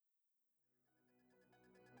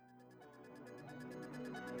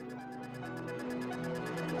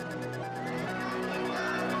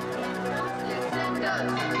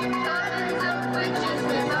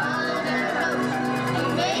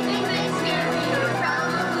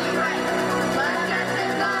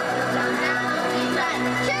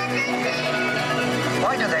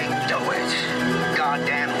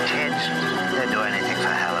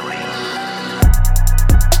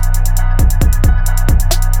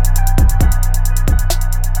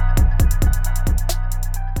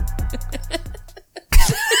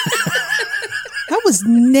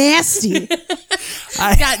nasty.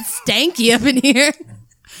 Got stanky up in here.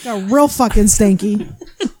 Got real fucking stanky.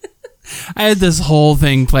 I had this whole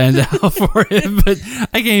thing planned out for it, but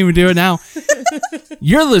I can't even do it now.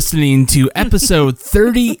 You're listening to episode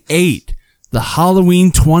 38, the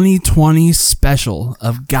Halloween 2020 special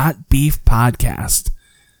of Got Beef Podcast.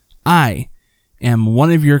 I am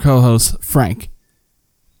one of your co-hosts, Frank.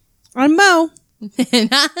 I'm Mo. And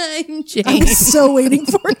I'm Jane. I was so waiting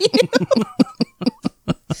for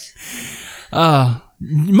you.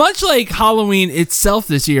 Much like Halloween itself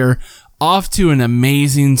this year, off to an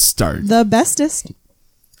amazing start. The bestest.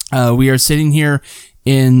 We are sitting here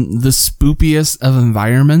in the spookiest of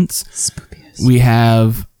environments. Spookiest. We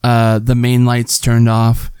have the main lights turned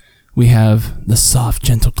off. We have the soft,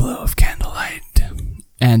 gentle glow of candlelight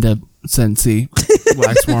and a Scentsy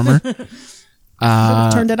wax warmer.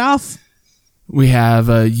 Turned it off. We have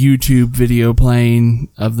a YouTube video playing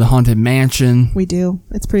of the Haunted Mansion. We do.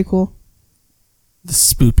 It's pretty cool. The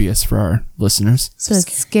spookiest for our listeners. So the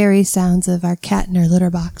scary sounds of our cat in her litter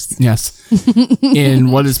box. Yes.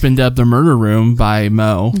 In what has been dubbed the murder room by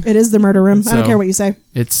Mo. It is the murder room. I don't So- care what you say.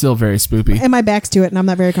 It's still very spoopy. And my back's to it, and I'm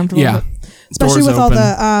not very comfortable Yeah. with it. Especially Doors with all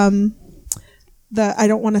open. the I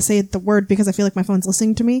don't want to say the word because I feel like my phone's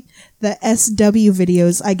listening to me. The SW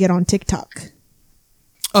videos I get on TikTok.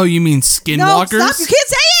 Oh, you mean No, skinwalkers? stop! You can't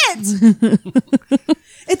say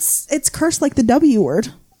it. It's cursed like the W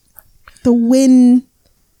word. The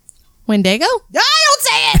Wendigo? I don't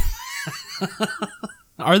say it.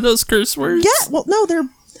 Are those curse words? Yeah. Well, no,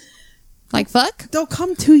 Like fuck? they'll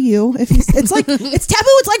come to you if you. It's like it's taboo.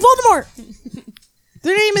 It's like Voldemort.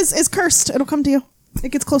 Their name is cursed. It'll come to you. It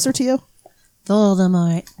gets closer to you.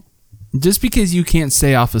 Voldemort. Just because you can't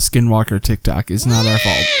stay off of Skinwalker TikTok is not our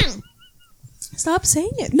fault. Stop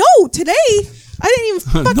saying it. No, today I didn't even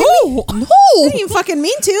fucking No. mean, I didn't even fucking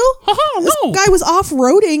mean to. This No. guy was off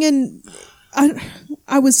roading and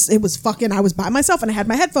I was by myself and I had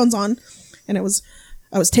my headphones on and I was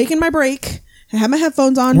taking my break. I had my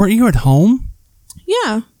headphones on. Weren't you at home?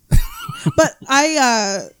 Yeah. But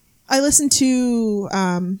I listen to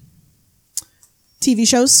TV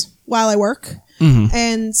shows while I work. Mm-hmm.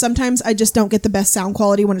 And sometimes I just don't get the best sound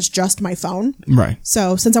quality when it's just my phone. Right.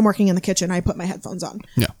 So since I'm working in the kitchen, I put my headphones on.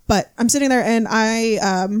 Yeah. But I'm sitting there and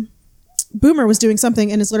Boomer was doing something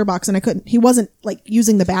in his litter box and he wasn't like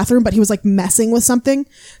using the bathroom, but he was like messing with something.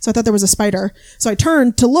 So I thought there was a spider. So I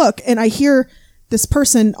turned to look and I hear this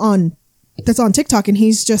person that's on TikTok and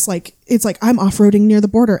he's just like, it's like, I'm off-roading near the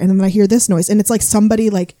border. And then I hear this noise and it's like somebody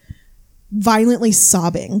like violently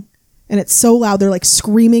sobbing and it's so loud. They're like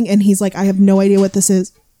screaming and he's like, I have no idea what this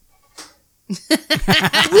is. What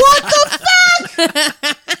the fuck?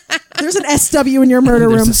 There's an SW in your murder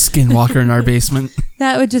There's room. a Skinwalker in our basement.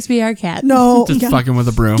 That would just be our cat. No. Just yeah. fucking with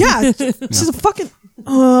a broom. Yeah, she's a fucking.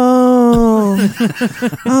 Oh,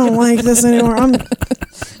 I don't like this anymore.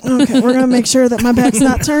 Okay. We're gonna make sure that my back's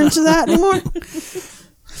not turned to that anymore.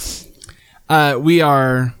 We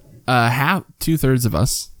are half, 2/3 of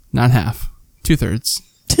us, not half, 2/3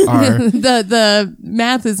 are The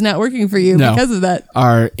math is not working for you No. because of that.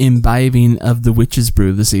 are imbibing of the witch's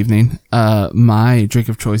brew this evening. My drink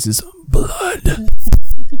of choice is blood.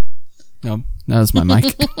 No, that was my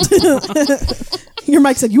mic. Your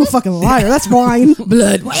mic said, "You a fucking liar." That's wine.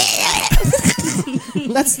 Blood.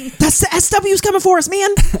 That's the SW's coming for us,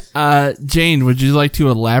 man. Jane, would you like to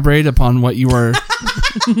elaborate upon what you were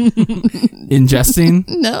ingesting?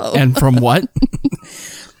 No. And from what?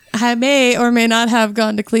 I may or may not have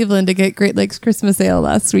gone to Cleveland to get Great Lakes Christmas Ale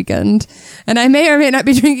last weekend. And I may or may not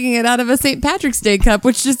be drinking it out of a St. Patrick's Day cup,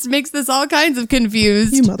 which just makes this all kinds of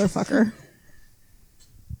confused. You motherfucker.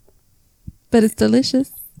 But it's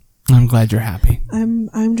delicious. I'm glad you're happy.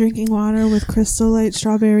 I'm drinking water with Crystal Light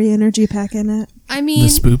strawberry energy pack in it. I The mean,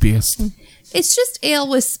 spookiest. it's just ale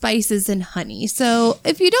with spices and honey. So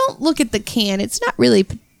if you don't look at the can, it's not really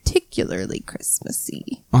particularly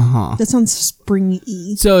Christmassy. Uh-huh. That sounds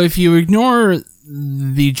springy. So if you ignore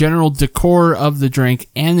the general decor of the drink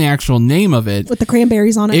and the actual name of it, With the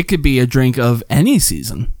cranberries on it. it could be a drink of any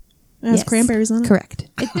season. It has Yes. cranberries on it. Correct.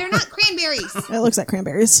 They're not cranberries. It looks like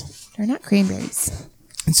cranberries. They're not cranberries.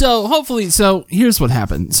 So here's what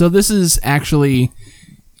happened. So this is actually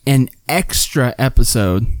an extra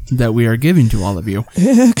episode that we are giving to all of you.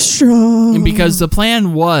 Extra. And because the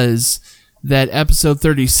plan was that episode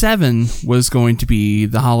 37 was going to be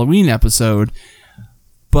the Halloween episode,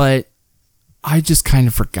 but I just kind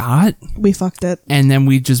of forgot. We fucked it. And then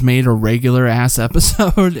we just made a regular ass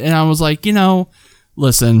episode. And I was like,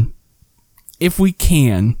 listen, if we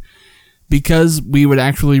can, because we would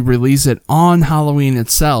actually release it on Halloween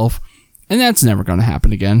itself, and that's never going to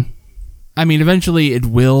happen again. I mean, eventually it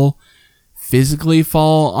will physically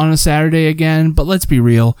fall on a Saturday again, but let's be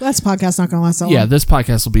real. This podcast's not going to last that long. Yeah, this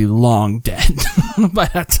podcast will be long dead by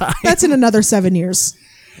that time. That's in another 7 years.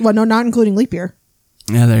 Well, no, not including leap year.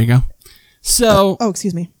 Yeah, there you go. So, Oh,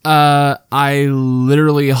 excuse me. I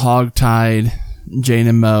literally hogtied Jane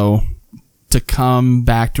and Mo to come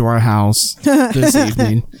back to our house this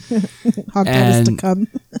evening. Hogtied is to and- come.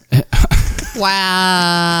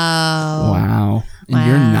 Wow. Wow. And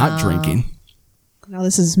you're not drinking. Now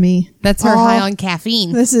this is me. That's her All- high on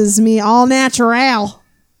caffeine. This is me, all natural.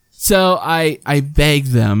 So I begged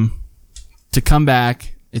them to come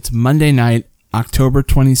back. It's Monday night, October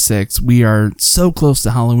 26th. We are so close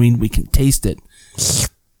to Halloween, we can taste it.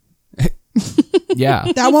 Yeah.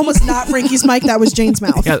 That one was not Frankie's mic. That was Jane's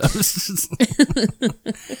mouth. Yeah, that was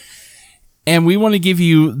just- And we want to give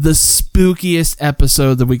you the spookiest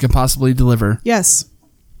episode that we can possibly deliver. Yes.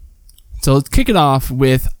 So let's kick it off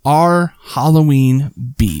with our Halloween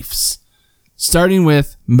beefs. Starting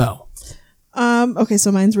with Mo. Okay,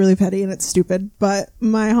 so mine's really petty and it's stupid, but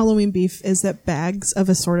my Halloween beef is that bags of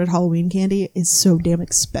assorted Halloween candy is so damn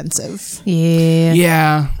expensive. Yeah.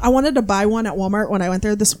 Yeah. I wanted to buy one at Walmart when I went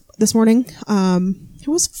there this morning. It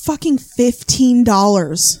was fucking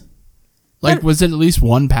 $15. Like, was it at least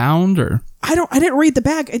 £1 or? I didn't read the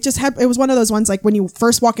bag. It was one of those ones like when you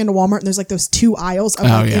first walk into Walmart and there's like those 2 aisles of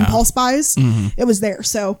like yeah. impulse buys. It was there.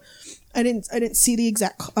 So I didn't see the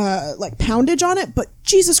exact like poundage on it, but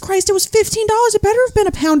Jesus Christ, it was $15. It better have been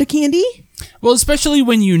a pound of candy. Well, especially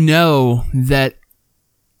when you know that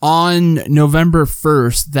on November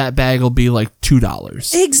 1st, that bag will be like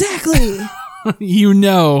 $2. Exactly. You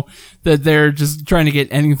know that they're just trying to get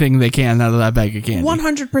anything they can out of that bag of candy.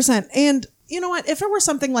 100%. And you know what? If it were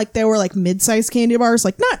something like they were like mid-sized candy bars,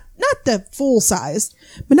 like not the full size,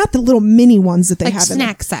 but not the little mini ones that they Like have in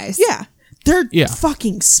snack there. size. Yeah. They're Yeah.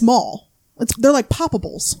 fucking small. They're like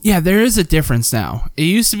poppables. Yeah, there is a difference now. It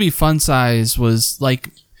used to be fun size was like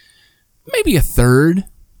maybe a third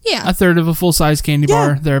Yeah. of a full size candy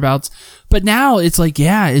bar, thereabouts. But now it's like,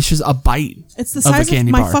 yeah, it's just a bite. It's the of a size of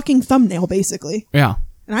candy my bar. fucking thumbnail, basically. Yeah,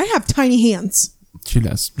 And I have tiny hands. she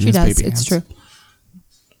does. She does. baby It's hands. true.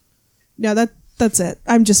 Yeah, that's it.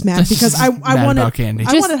 I'm just mad That's because just I mad wanted about candy.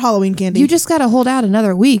 I wanted Halloween candy. You just got to hold out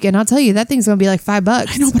another week, and I'll tell you, that thing's going to be like $5.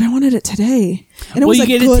 I know, but I wanted it today. And it Well, was you a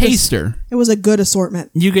get a good taster. It was a good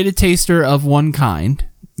assortment. You get a taster of one kind.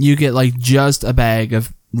 You get like just a bag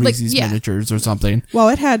of Reese's yeah. miniatures or something.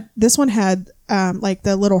 Well, this one had like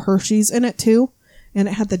the little Hershey's in it too, and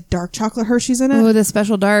it had the dark chocolate Hershey's in it. Oh, the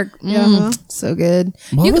special dark. Yeah. So good.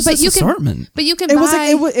 What was but this assortment? But you can It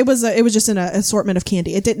buy. was like it was just an assortment of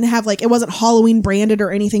candy. It didn't have like it wasn't Halloween branded or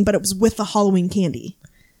anything, but it was with the Halloween candy.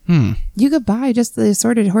 you could buy just the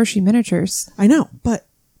assorted Hershey miniatures. I know, but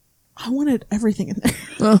I wanted everything in there.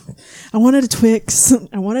 Oh. I wanted a Twix.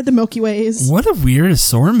 I wanted the Milky Ways. What a weird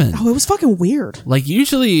assortment. Oh, it was fucking weird. Like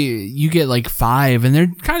usually you get like 5 and they're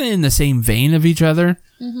kind of in the same vein of each other.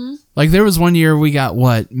 Mm-hmm. Like there was one year we got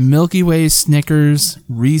what? Milky Way, Snickers,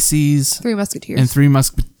 Reese's, Three Musketeers. and 3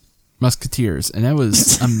 Musketeers. And that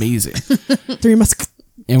was amazing. Three Musk.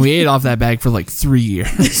 And we ate off that bag for like 3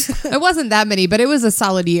 years. It wasn't that many, but it was a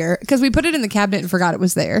solid year because we put it in the cabinet and forgot it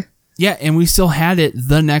was there. Yeah, and we still had it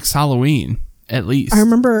the next Halloween, at least. I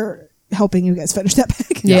remember helping you guys finish that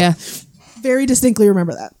bag. Yeah. Very distinctly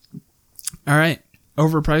remember that. All right.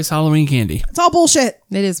 Overpriced Halloween candy. It's all bullshit.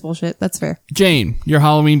 It is bullshit. That's fair. Jane, your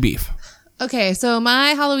Halloween beef. Okay, so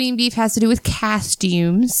my Halloween beef has to do with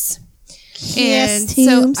costumes. And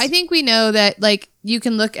Costumes. so I think we know that, like, you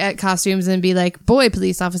can look at costumes and be like, boy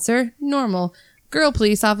police officer, normal. Girl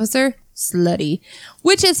police officer, slutty.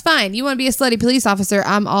 Which is fine. You want to be a slutty police officer,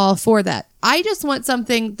 I'm all for that. I just want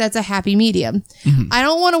something that's a happy medium. I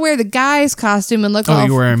don't want to wear the guy's costume and look Oh, all...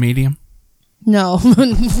 you wear a medium? No.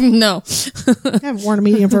 No. I haven't worn a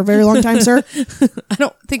medium for a very long time, sir. I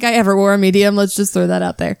don't think I ever wore a medium. Let's just throw that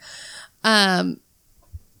out there.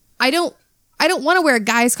 I don't want to wear a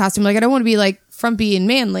guy's costume. Like, I don't want to be like frumpy and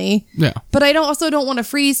manly, Yeah. but I also don't want to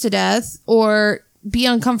freeze to death or be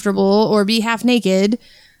uncomfortable or be half naked.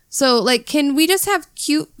 So, like, can we just have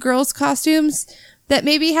cute girls' costumes that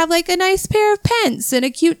maybe have like a nice pair of pants and a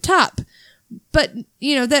cute top, but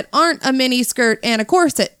you know, that aren't a mini skirt and a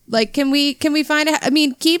corset? Like, can we find I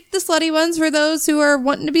mean, keep the slutty ones for those who are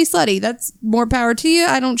wanting to be slutty. That's more power to you.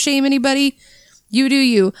 I don't shame anybody. You do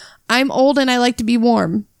you. I'm old and I like to be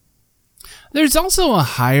warm. There's also a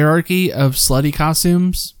hierarchy of slutty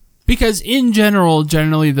costumes because in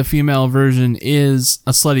generally the female version is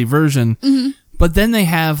a slutty version, but then they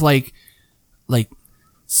have like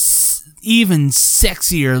even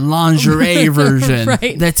sexier lingerie version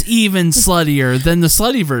Right. that's even sluttier than the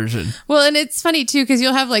slutty version. Well, and it's funny too because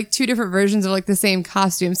you'll have like two different versions of like the same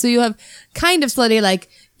costume. So you'll have kind of slutty like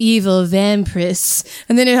evil vampiress,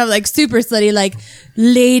 and then you have like super slutty like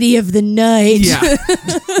lady of the night. Yeah.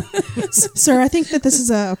 Sir, I think that this is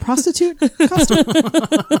a prostitute costume.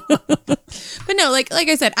 But no, like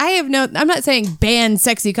I said, I'm not saying ban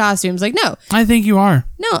sexy costumes. Like no, I think you are.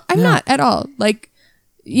 no, I'm not at all. Like,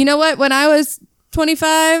 you know what? When I was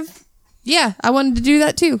 25, yeah, I wanted to do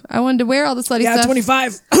that too. I wanted to wear all the slutty Yeah, stuff.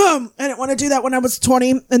 25. I didn't want to do that when I was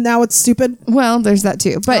 20, and now it's stupid. Well, there's that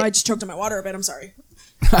too. Oh, But I just choked on my water a bit. I'm sorry.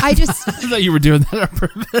 I just, I thought you were doing that on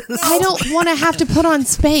purpose. I don't want to have to put on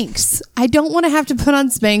Spanx. I don't want to have to put on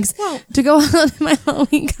Spanx to go out in my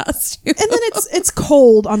Halloween costume. And then it's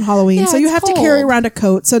cold on Halloween, Yeah, so you it's have to carry cold. around a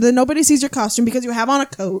coat, so then nobody sees your costume because you have on a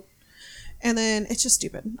coat. And then it's just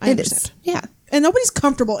stupid. I It understand. is. Yeah. And nobody's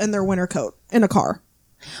comfortable in their winter coat in a car.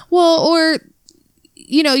 Well, or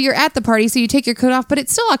you know, you're at the party, so you take your coat off, but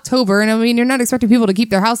it's still October, and I mean, you're not expecting people to keep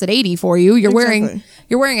their house at 80 for you. You're Exactly.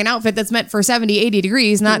 wearing an outfit that's meant for 70, 80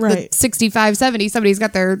 degrees, not Right. the 65, 70. Somebody's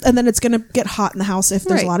got their And then it's going to get hot in the house if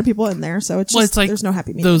there's Right. a lot of people in there. So it's just, Well, it's like there's no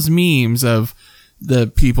happy medium. those memes of the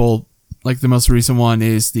people. Like the most recent one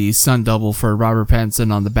is the stunt double for Robert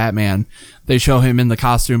Pattinson on the Batman. They show him in the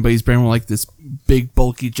costume, but he's wearing like this big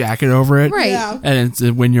bulky jacket over it. right. Yeah. And it's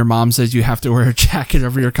when your mom says you have to wear a jacket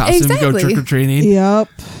over your costume to go Exactly. trick or treating. Yep.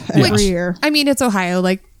 Every Which- year. I mean, it's Ohio,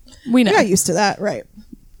 like we know. I got used to that, right?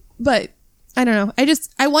 But I don't know.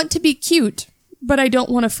 I want to be cute, but I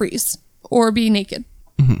don't want to freeze or be naked.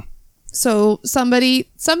 So somebody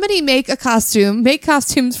make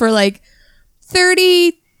costumes for like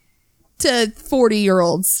 30 to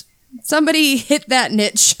 40-year-olds. Somebody hit that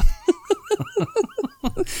niche.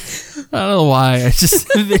 I don't know why. It's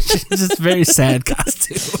just very sad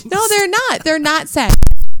costume. No, they're not. They're not sad.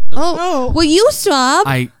 Oh, will you stop?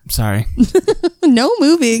 Sorry. No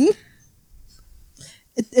moving.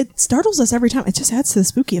 It startles us every time. It just adds to the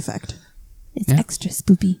spooky effect. It's Yeah. extra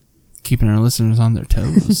spoopy. Keeping our listeners on their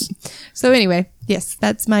toes. So anyway, yes,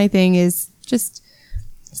 that's my thing is just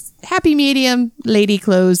happy medium lady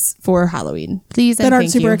clothes for Halloween. Please and That aren't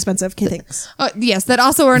thank super you. expensive. Okay, thanks. Yes, that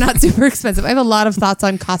also are not super expensive. I have a lot of thoughts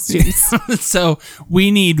on costumes. So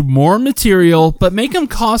we need more material, but make them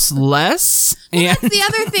cost less. And That's the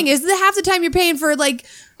other thing is that half the time you're paying for like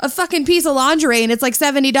a fucking piece of lingerie and it's like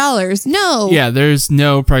 $70. No. yeah, there's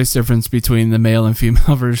no price difference between the male and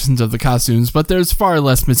female versions of the costumes, but there's far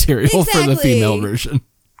less material for the Exactly. female version.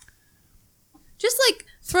 Just like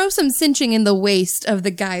throw some cinching in the waist of the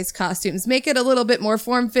guys' costumes. Make it a little bit more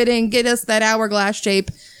form-fitting. Get us that hourglass shape.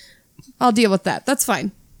 I'll deal with that. That's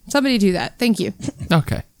fine. Somebody do that. Thank you.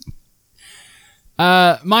 Okay.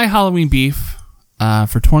 My Halloween beef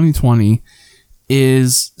for 2020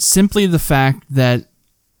 is simply the fact that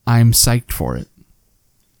I'm psyched for it.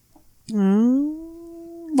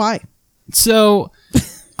 Why? So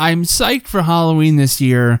I'm psyched for Halloween this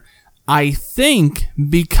year, I think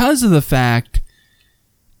because of the fact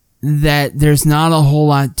that there's not a whole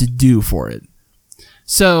lot to do for it.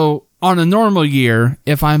 So on a normal year,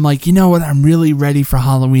 if I'm like, you know what, I'm really ready for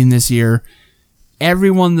Halloween this year,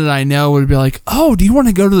 everyone that I know would be like, oh, do you want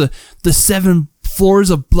to go to the 7 floors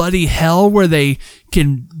of bloody hell where they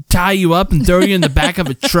can tie you up and throw you in the back of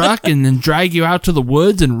a truck and then drag you out to the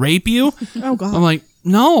woods and rape you? Oh, God. I'm like,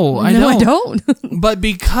 no, I No, don't. I don't. But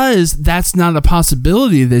because that's not a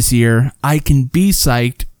possibility this year, I can be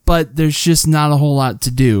psyched, but there's just not a whole lot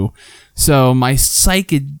to do. So my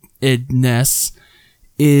psychedness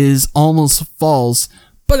is almost false,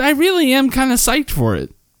 but I really am kind of psyched for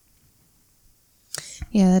it.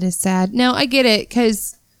 Yeah, that is sad. No, I get it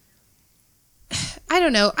because I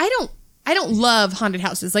don't know. I don't love haunted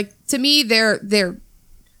houses. Like to me, they're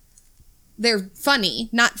funny,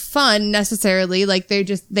 not fun necessarily. Like they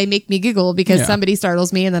make me giggle because Yeah. somebody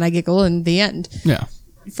startles me and then I giggle in the end Yeah.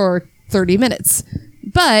 for 30 minutes.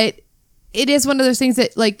 But it is one of those things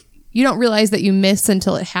that like you don't realize that you miss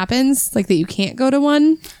until it happens, like that you can't go to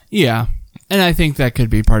one. Yeah. And I think that could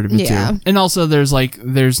be part of it Yeah. too. And also there's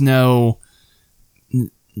no,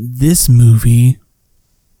 this movie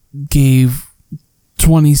gave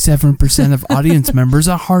 27% of audience members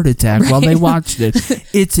a heart attack while they watched it.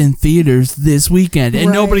 It's in theaters this weekend, and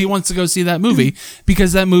Right. nobody wants to go see that movie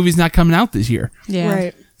because that movie's not coming out this year. Yeah.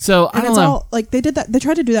 Right. So I And don't it's know. all like they did that. They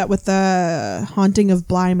tried to do that with the Haunting of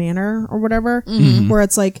Bly Manor or whatever, where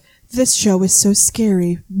it's like, this show is so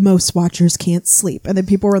scary, most watchers can't sleep. And then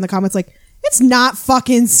people were in the comments like, it's not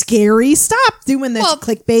fucking scary. Stop doing this Well,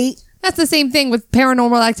 clickbait. That's the same thing with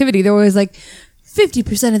Paranormal Activity. They're always like,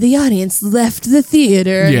 50% of the audience left the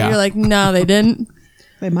theater. And Yeah. you're like, no, they didn't.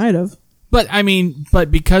 They might have. But I mean,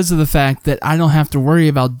 but because of the fact that I don't have to worry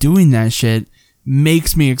about doing that shit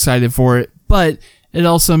makes me excited for it. But it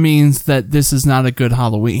also means that this is not a good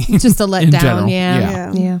Halloween. Just a In letdown. general,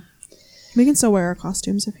 Yeah. yeah. We can still wear our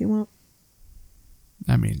costumes if you want.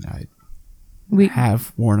 I mean, I We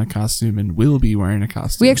have worn a costume and will be wearing a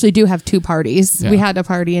costume. we actually do have 2 parties. Yeah. We had a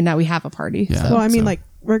party and now we have a party. Yeah. So. Well, I mean, so- like,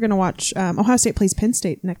 we're going to watch Ohio State plays Penn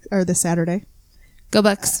State this Saturday Go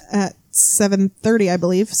Bucks. at 7:30, I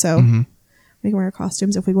believe. So Mm-hmm. we can wear our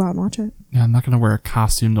costumes if we go out and watch it. Yeah, I'm not going to wear a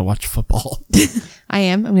costume to watch football. I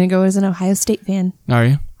am. I'm going to go as an Ohio State fan. Are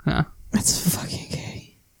you? Huh. That's fucking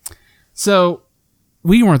gay. So,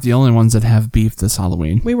 we weren't the only ones that have beef this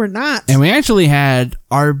Halloween. We were not. And we actually had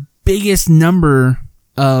our biggest number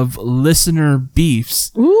of listener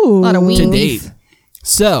beefs Ooh. A lot of to ween date. beef.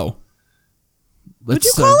 So, What'd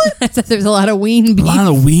you call it? I said there's a lot of ween A beef. lot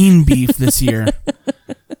of ween beef this year.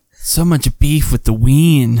 So much beef with the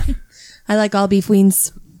ween. I like all beef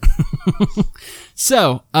weens.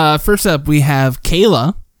 So, first up, we have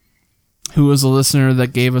Kayla, who is a listener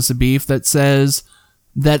that gave us a beef that says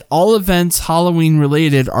that all events Halloween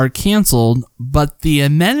related are canceled, but the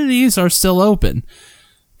amenities are still open.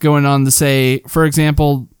 Going on to say, for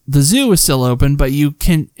example, the zoo is still open, but you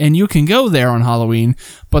can go there on Halloween,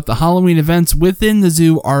 but the Halloween events within the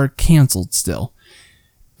zoo are canceled still.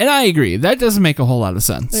 And I agree, that doesn't make a whole lot of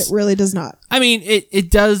sense. It really does not. I mean, it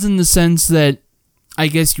does in the sense that I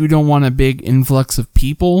guess you don't want a big influx of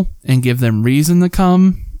people and give them reason to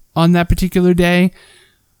come on that particular day.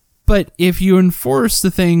 But if you enforce the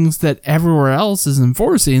things that everywhere else is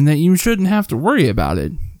enforcing, that you shouldn't have to worry about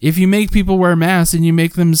it. If you make people wear masks and you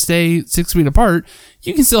make them stay 6 feet apart,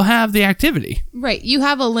 you can still have the activity. Right. You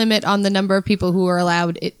have a limit on the number of people who are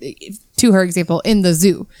allowed, to her example, in the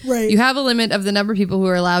zoo. Right. You have a limit of the number of people who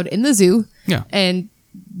are allowed in the zoo. Yeah. And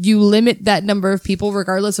you limit that number of people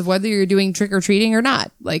regardless of whether you're doing trick or treating or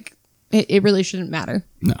not. Like, it really shouldn't matter.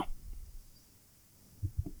 No.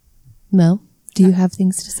 Mel, do you have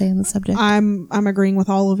things to say on the subject? I'm agreeing with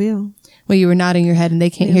all of you. Well, you were nodding your head and they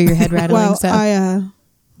can't hear your head rattling. Well, So I'm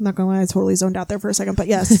not gonna lie, I totally zoned out there for a second, but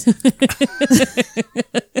yes.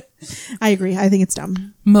 I agree. I think it's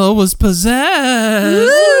dumb. Mo was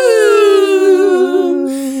possessed.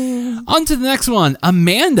 On to the next one.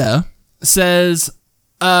 Amanda says,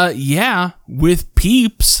 yeah, with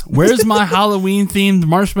Peeps. Where's my Halloween themed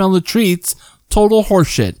marshmallow treats? Total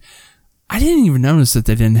horseshit. I didn't even notice that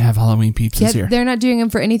they didn't have Halloween Peeps this year. they're not doing them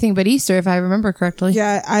for anything but Easter, if I remember correctly.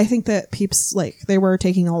 Yeah, I think that Peeps, like, they were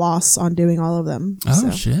taking a loss on doing all of them. Oh,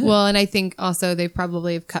 so. shit. Well, and I think also they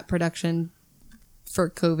probably have cut production for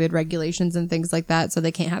COVID regulations and things like that, so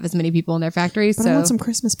they can't have as many people in their factories. But So I want some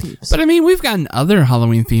Christmas Peeps. But I mean, we've gotten other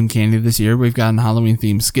Halloween themed candy this year. We've gotten Halloween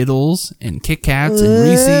themed Skittles and Kit Kats and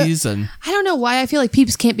Reese's and I don't know why I feel like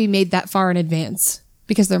Peeps can't be made that far in advance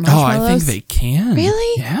because they're oh, marshmallows. I think they can.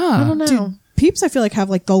 Really? Yeah. I don't know. Dude, Peeps, I feel like, have,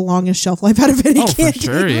 like, the longest shelf life out of any Oh, for candy.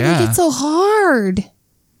 sure. Why Yeah. is it so hard?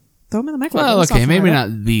 Throw them in the microwave. Well, They'll okay, soften maybe right up.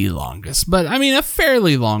 not the longest, but I mean a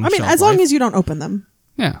fairly long. I mean, shelf as long life. as you don't open them.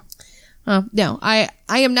 yeah. No, I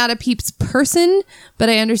am not a Peeps person, but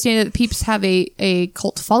I understand that Peeps have a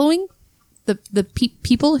cult following. The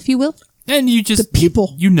people, if you will. And you just The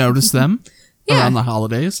people. you notice them Yeah. around the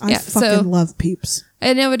holidays. I Yeah, fucking so- love Peeps.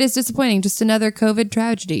 I know it is disappointing. Just another COVID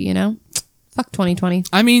tragedy, you know? Fuck 2020.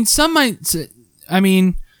 I mean, some might. Say, I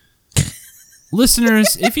mean,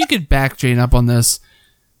 listeners, if you could back Jane up on this,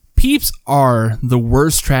 Peeps are the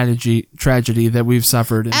worst tragedy that we've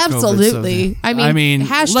suffered. In Absolutely. COVID, so I mean,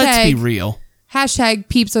 let's be hashtag- real. Hashtag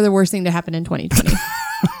Peeps are the worst thing to happen in 2020.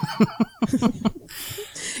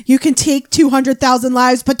 You can take 200,000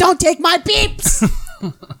 lives, but don't take my Peeps.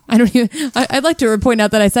 I don't even. I'd like to point out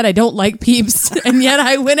that I said I don't like Peeps, and yet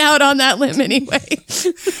I went out on that limb anyway.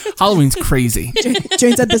 Halloween's crazy.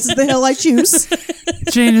 Jane said, "This is the hill I choose."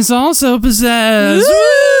 Jane is also possessed.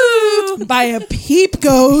 By a peep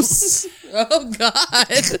ghost. Oh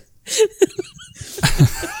God.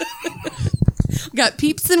 Got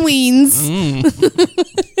Peeps and Weens.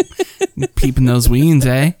 Peeping those weens,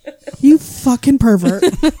 eh? You fucking pervert.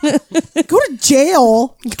 Go to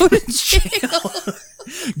jail. Go to jail.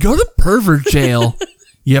 Go to pervert jail.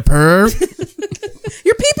 You perv.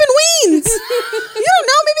 You're peeping weens. You don't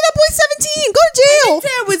know. Maybe that boy's 17. Go to jail.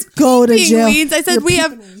 I was Go to peeping jail. Weens. I said You're we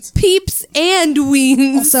have Peeps and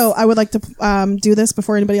Weens. So I would like to do this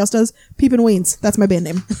before anybody else does. Peepin' Weens. That's my band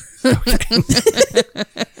name.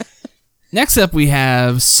 Next up, we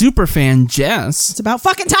have superfan Jess. It's about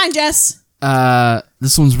fucking time, Jess.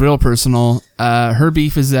 This one's real personal. Her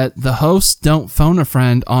beef is that the hosts don't phone a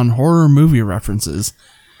friend on horror movie references.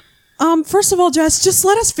 First of all, Jess, just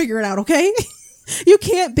let us figure it out, okay? You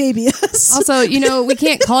can't baby us. Also, we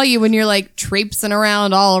can't call you when you're like traipsing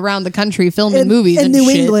around all around the country filming movies in and New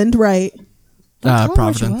shit. England, right? Tell 'em where she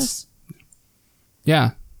Providence. was. Yeah.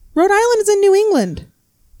 Rhode Island is in New England.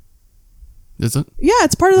 Is it? Yeah,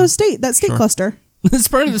 it's part of that state Sure. cluster. It's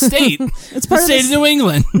part of the state. It's part the of state of New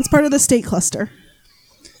England. It's part of the state cluster.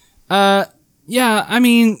 Yeah, I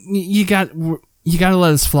mean, you got to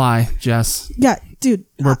let us fly, Jess. Yeah, dude.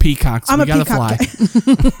 We're peacocks. I'm We a got to peacock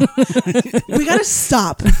fly. guy. We gotta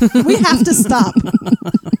stop. We have to stop.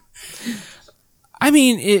 I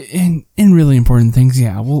mean, in really important things,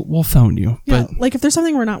 yeah, we'll phone you. Yeah, But like if there's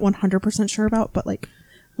something we're not 100% sure about, but like,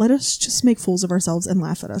 let us just make fools of ourselves and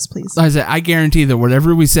laugh at us, please. like I said, I guarantee that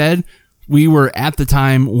whatever we said, we were at the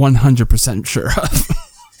time 100% sure of.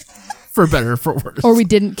 For better or for worse. Or we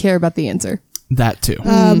didn't care about the answer. That too.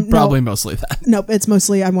 Probably mostly that. Nope, it's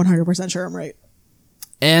mostly I'm 100% sure I'm right.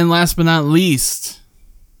 And last but not least,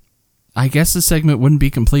 I guess this segment wouldn't be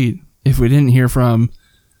complete if we didn't hear from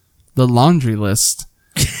the laundry list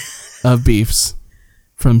of beefs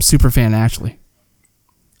from superfan Ashley.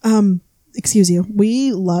 Excuse you.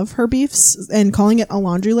 We love her beefs, and calling it a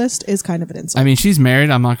laundry list is kind of an insult. I mean, she's married.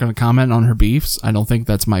 I'm not going to comment on her beefs. I don't think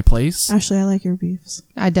that's my place. Ashley, I like your beefs.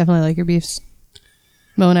 I definitely like your beefs.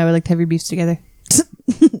 Mo and I would like to have your beefs together.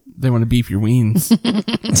 They want to beef your weens.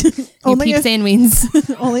 You Only peep if-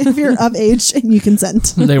 sandweens. Only if you're of age and you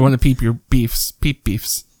consent. They want to peep your beefs. Peep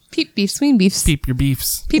beefs. Peep beefs, ween beefs. Peep your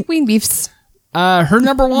beefs. Peep ween beefs. Her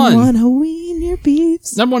number one. Wanna ween your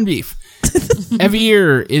beefs? Number one beef. Every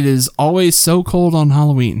year, it is always so cold on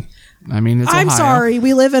Halloween. I mean, it's I'm Ohio. sorry,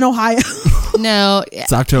 we live in Ohio. No.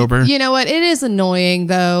 It's October. You know what? It is annoying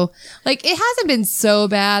though. Like it hasn't been so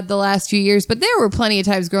bad the last few years, but there were plenty of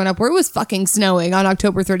times growing up where it was fucking snowing on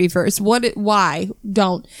October 31st. Why?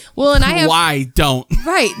 Don't. Well, and I have Why don't?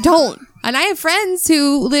 right, don't. And I have friends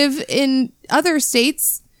who live in other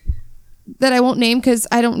states that I won't name because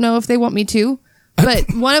I don't know if they want me to.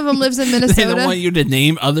 But one of them lives in Minnesota. They don't want you to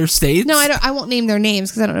name other states? No, I won't name their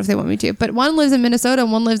names because I don't know if they want me to. But one lives in Minnesota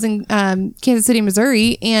and one lives in Kansas City,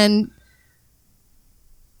 Missouri, and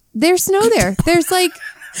there's snow there. I was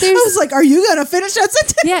like, are you gonna finish that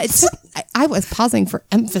sentence? Yeah, it's I was pausing for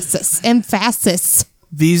emphasis.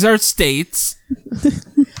 These are states.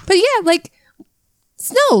 But yeah, like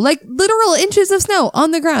snow, like literal inches of snow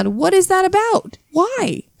on the ground. What is that about?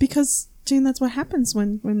 Why? Because Jane, that's what happens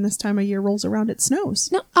when this time of year rolls around. It snows.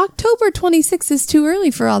 No, October 26th is too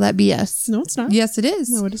early for all that BS. No, it's not. Yes, it is.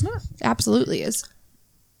 No, it is not. Absolutely is.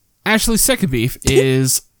 Ashley's second beef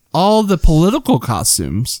is all the political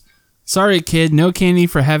costumes. Sorry, kid, no candy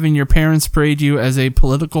for having your parents parade you as a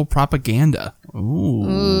political propaganda.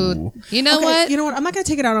 Ooh. You know Okay, what? You know what? I'm not gonna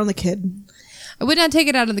take it out on the kid. I would not take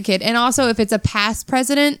it out on the kid. And also, if it's a past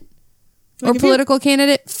president or Like, if political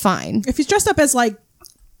candidate, fine. If he's dressed up as like,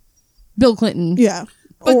 Bill Clinton. yeah.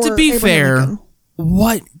 But to or be Abraham fair, Lincoln.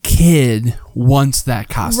 what kid wants that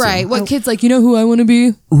costume? Right. What kid's like, you know who I want to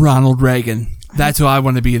be? Ronald Reagan. That's who I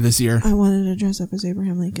want to be this year. I wanted to dress up as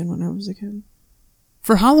Abraham Lincoln when I was a kid.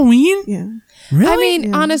 For Halloween? Yeah. Really? I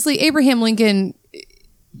mean, honestly, Abraham Lincoln,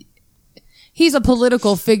 he's a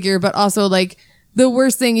political figure, but also like the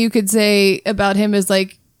worst thing you could say about him is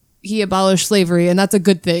like he abolished slavery, and that's a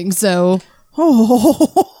good thing. So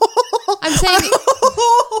I'm saying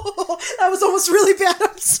that was almost really bad.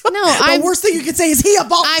 I'm sorry. No, the worst thing you could say is he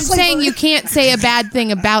abolished I'm slavery. saying you can't say a bad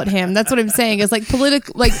thing about him. That's what I'm saying. Is like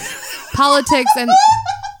politics and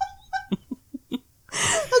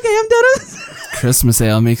Okay, I'm done. Christmas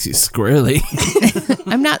ale makes you squirrely.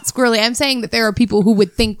 I'm not squirrely. I'm saying that there are people who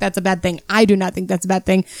would think that's a bad thing. I do not think that's a bad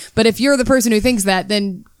thing. But if you're the person who thinks that,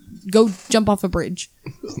 then go jump off a bridge.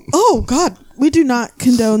 Oh God, we do not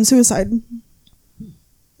condone suicide.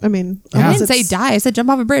 I mean, Yeah. I unless didn't say it's- die. I said jump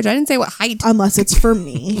off a bridge. I didn't say what height. unless it's for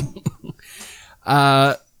me.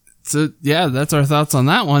 So yeah, that's our thoughts on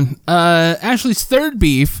that one. Ashley's third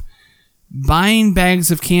beef: buying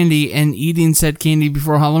bags of candy and eating said candy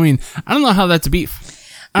before Halloween. I don't know how that's a beef.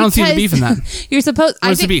 I don't see the beef in that. You're supposed.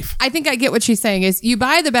 Where's the beef? I think I get what she's saying. Is you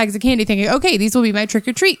buy the bags of candy thinking, okay, these will be my trick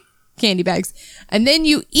or treat candy bags, and then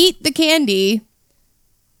you eat the candy,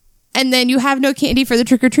 and then you have no candy for the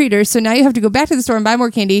trick or treaters. So now you have to go back to the store and buy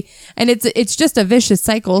more candy, and it's just a vicious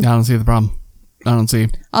cycle. I don't see the problem. I don't see.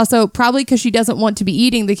 Also, probably because she doesn't want to be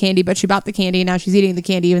eating the candy, but she bought the candy and now she's eating the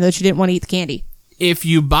candy even though she didn't want to eat the candy. If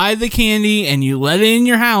you buy the candy and you let it in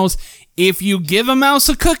your house, if you give a mouse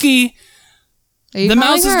a cookie, Are you the calling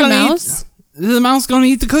mouse is her a going to mouse? eat. The mouse is going to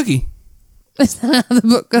eat the cookie. That's not how the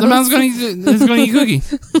book goes. The mouse is going to eat cookie.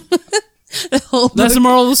 The whole book, That's the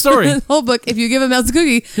moral of the story. the whole book. If you give a mouse a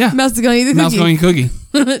cookie, Yeah. mouse is going to eat the Mouse cookie. going to eat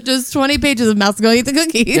cookie. Just 20 pages of mouse going to eat the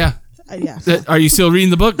cookie. Yeah. Yeah. Are you still reading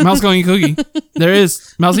the book? Mouse going to eat cookie. There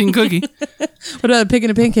is. Mouse eating cookie. What about a pig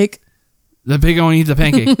and a pancake? The pig going to eat the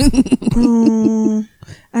pancake. Oh,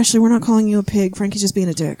 Ashley, we're not calling you a pig. Frankie's just being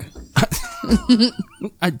a dick.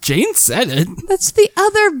 Jane said it. That's the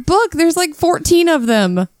other book. There's like 14 of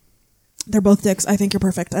them. They're both dicks. I think you're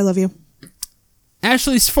perfect. I love you.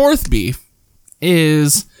 Ashley's fourth beef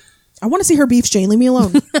is I want to see her beefs, Jane. Leave me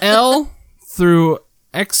alone. L through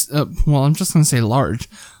X. Well, I'm just going to say large.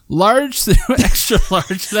 Large through extra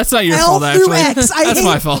large. That's not your L fault, through actually. X. I That's hate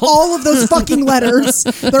my fault. all of those fucking letters.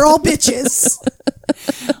 They're all bitches.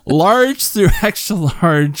 Large through extra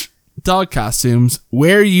large dog costumes.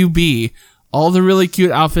 Where you be. All the really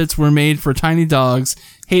cute outfits were made for tiny dogs.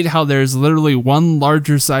 Hate how there's literally one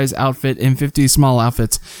larger size outfit and 50 small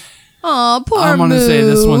outfits. Aw, poor I want to say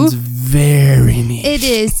this one's very neat. It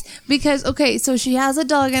is. Because, okay, so she has a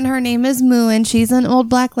dog and her name is Moo and she's an old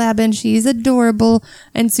black lab and she's adorable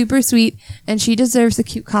and super sweet and she deserves a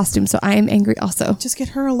cute costume. So I am angry also. Just get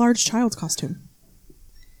her a large child's costume.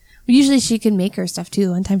 Usually she can make her stuff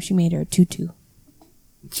too. One time she made her a tutu.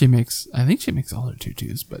 I think she makes all her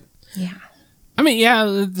tutus, but Yeah. I mean, yeah,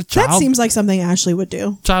 the That child seems like something Ashley would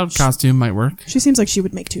do. child costume might work. She seems like she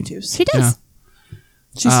would make tutus. She does.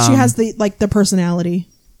 Yeah. She has the personality.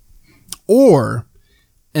 Or,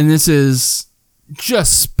 and this is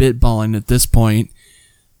just spitballing at this point,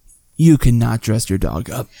 you cannot dress your dog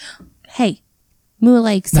up. Hey, Moo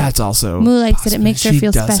likes it. That's also Moo likes it. It makes her She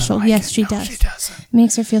feel doesn't special. like Yes, it. she No, does. She doesn't. It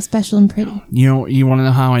makes her feel special and pretty. You want to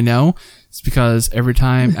know how I know? It's because every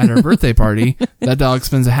time at her birthday party, that dog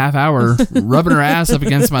spends a half hour rubbing her ass up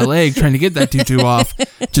against my leg trying to get that tutu off,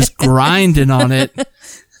 just grinding on it.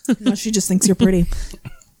 No, she just thinks you're pretty.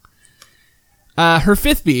 Her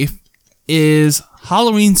fifth beef is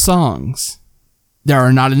Halloween songs. There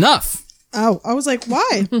are not enough. Oh, I was like,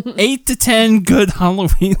 why? 8 to 10 good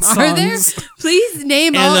Halloween songs. Are there? Please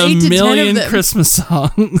name all And 8 a to 10 of million them. Christmas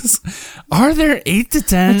songs. Are there 8 to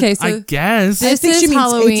 10? Okay, so I guess. I This think she is means 8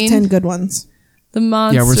 Halloween. to 10 good ones. The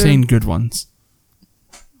monster. Yeah, we're saying good ones.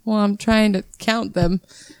 Well, I'm trying to count them.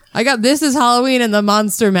 I got This Is Halloween and the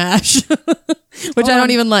Monster Mash, which I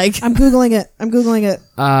don't even like. I'm Googling it.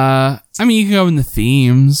 I mean, you can go in the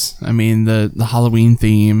themes. I mean, the Halloween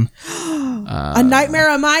theme. A Nightmare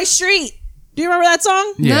on My Street. Do you remember that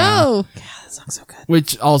song? Yeah. No. That song's so good.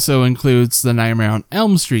 Which also includes the Nightmare on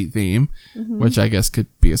Elm Street theme, which I guess could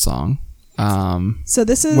be a song. So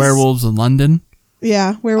this is Werewolves in London.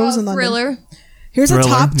 Yeah, Werewolves in London. Thriller. Here's Thriller,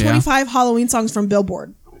 a top yeah. 25 Halloween songs from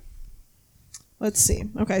Billboard. Let's see.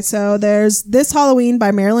 Okay, so there's This Halloween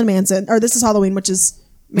by Marilyn Manson, or This Is Halloween, which is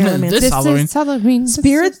Marilyn Manson. This Halloween. Is Halloween.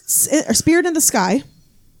 Spirit in the Sky.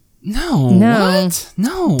 No. No. What?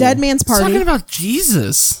 No. Dead Man's It's Party. talking about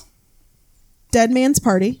Jesus. Dead Man's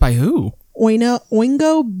Party. By who? Oingo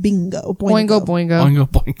Bingo. Boingo, boingo. Oingo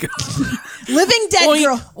boingo. Living Dead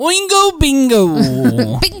Girl. Oingo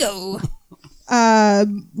bingo. Bingo.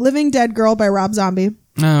 Living Dead Girl by Rob Zombie.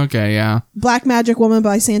 Okay, yeah. Black Magic Woman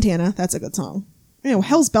by Santana. That's a good song. You know,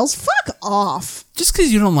 Hell's Bells. Fuck off. Just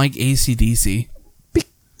because you don't like AC/DC.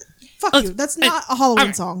 Fuck you. That's not a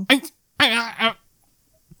Halloween song. I-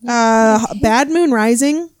 Bad Moon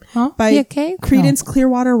Rising by You okay? Creedence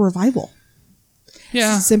Clearwater Revival.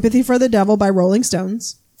 yeah. Sympathy for the Devil by Rolling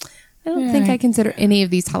Stones. I don't think I consider any of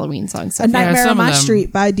these Halloween songs. So A Nightmare some on of My them-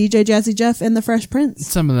 Street by DJ Jazzy Jeff and the Fresh Prince.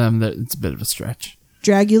 Some of them, it's a bit of a stretch.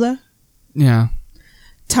 Dragula. Yeah.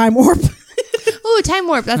 Time Warp. Ooh, Time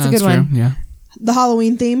Warp. That's a good true. one. Yeah. The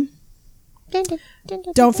Halloween theme.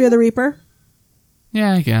 Don't Fear the Reaper.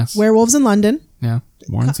 Yeah, I guess. Werewolves in London. Yeah.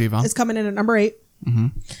 Warren Zevon. It's coming in at number 8.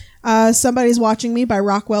 Somebody's Watching Me by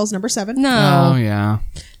Rockwell's number 7. No. Oh, yeah.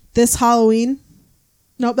 This Halloween.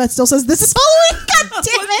 Nope, that still says This Is Halloween. God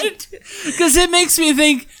damn it. Because it makes me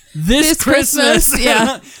think this Christmas, Christmas.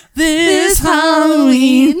 yeah. this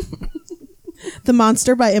Halloween. The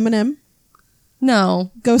Monster by Eminem.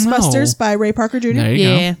 No. Ghostbusters No. by Ray Parker Jr. There you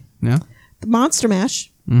Yeah. go. Yeah. The Monster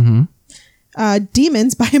Mash. Mm-hmm.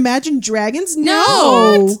 Demons by Imagine Dragons.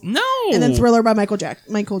 No. No. And then Thriller by Michael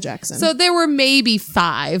Jackson. So there were maybe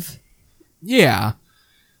 5. Yeah.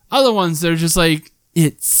 Other ones, they're just like,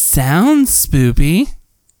 it sounds spoopy.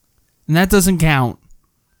 And that doesn't count.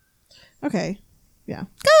 okay. Yeah.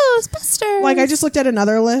 Ghostbusters. Like I just looked at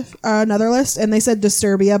another list and they said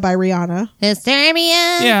Disturbia by Rihanna.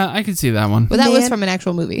 Disturbia. Yeah, I could see that one. Well, that was Man- from an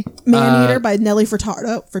actual movie. Man Eater by Nelly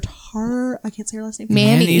Furtado. I can't say her last name.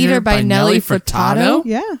 Man Eater by Nelly Furtado.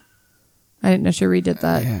 Yeah. I didn't know she redid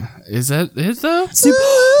that. Yeah. Is that it though?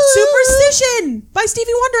 Superstition by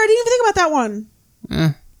Stevie Wonder. I didn't even think about that one.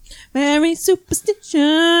 Very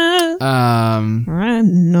superstition.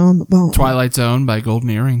 Riding on the bone. Twilight Zone by Golden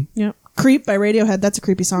Earring. Yep. Creep by Radiohead. That's a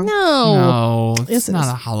creepy song. No. No, it's Yes, it not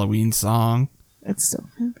is. a Halloween song. It's still.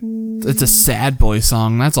 It's a sad boy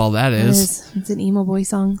song. That's all that It is. is. It's an emo boy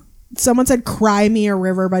song. Someone said "Cry Me a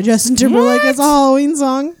River" by Justin Timberlake. It's a Halloween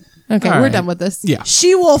song. Okay, All we're right. done with this. Yeah.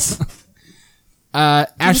 She-Wolf.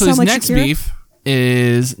 Ashley's sound like next Shakira? beef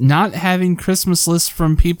is not having Christmas lists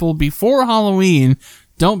from people before Halloween.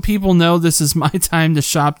 Don't people know this is my time to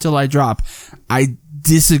shop till I drop? I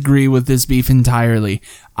disagree with this beef entirely.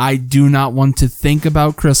 I do not want to think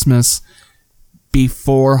about Christmas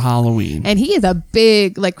before Halloween. And he is a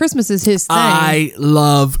big, like, Christmas is his thing. I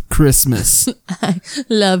love Christmas.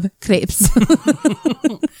 love crepes.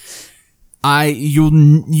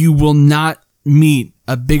 You will not meet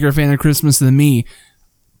a bigger fan of Christmas than me,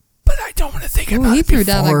 but I don't want to think about He it threw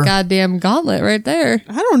down before. a goddamn gauntlet right there.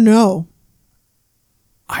 I don't know.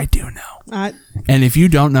 I do know. Uh, And if you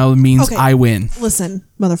don't know, it means Okay. I win. Listen,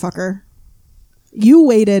 motherfucker. You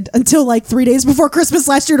waited until like 3 days before Christmas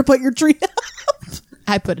last year to put your tree up.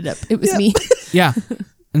 I put it up. It was me. Yeah.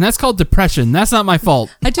 And that's called depression. That's not my fault.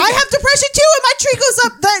 I took I have depression too, and my tree goes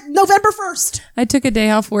up that November 1st. I took a day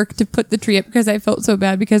off work to put the tree up because I felt so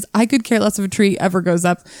bad because I could care less if a tree ever goes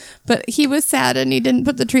up. But he was sad and he didn't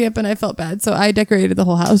put the tree up and I felt bad. So I decorated the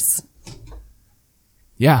whole house.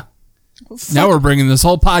 Yeah. Now we're bringing this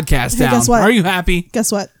whole podcast Hey, down. guess what? Are you happy?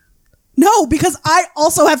 Guess what? No, because I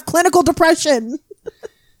also have clinical depression.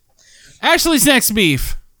 Ashley's next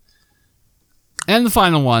beef. And the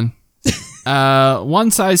final one.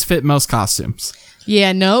 One size fit most costumes.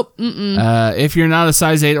 Yeah, nope. Mm-mm. If you're not a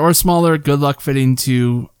size 8 or smaller, good luck fitting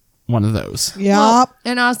to one of those. Yup. Well,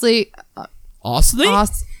 and honestly, Honestly?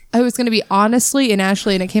 I was going to be honestly and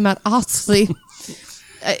Ashley and it came out honestly.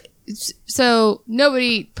 So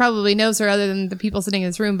nobody probably knows her other than the people sitting in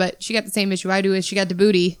this room, but she got the same issue I do is she got the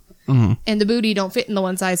booty. Mm-hmm. And the booty don't fit in the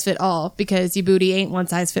one size fit all because your booty ain't one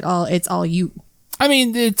size fit all. It's all you. I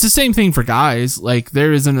mean, it's the same thing for guys. Like,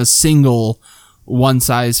 there isn't a single one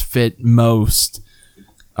size fit most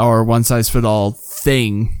or one size fit all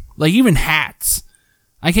thing. Like, even hats.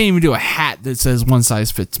 I can't even do a hat that says one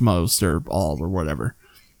size fits most or all or whatever.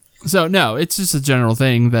 So, no, it's just a general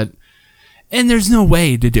thing that... And there's no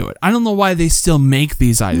way to do it. I don't know why they still make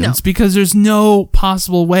these items. No. Because there's no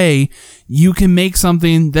possible way you can make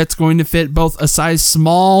something that's going to fit both a size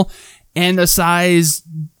small and a size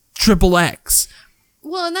XXX.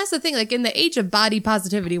 Well, and that's the thing. Like in the age of body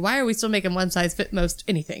positivity, why are we still making one size fit most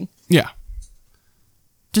anything? Yeah.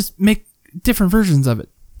 Just make different versions of it.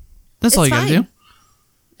 That's all you gotta fine. do.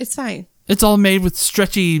 It's fine. It's all made with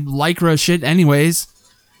stretchy Lycra shit anyways.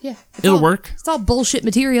 Yeah. It's It'll all- work. It's all bullshit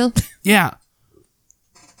material. Yeah.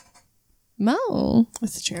 Mo.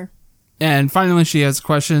 That's the chair. And finally, she has a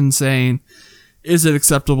question saying, is it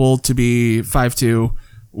acceptable to be 5'2",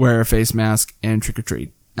 wear a face mask, and trick or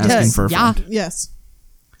treat? Asking Yes. for a Yeah. friend. Yes.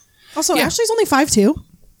 Also, Yeah. Ashley's only 5'2".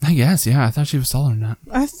 I guess, yeah. I thought she was taller than that.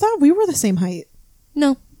 I thought we were the same height.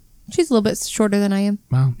 No. She's a little bit shorter than I am.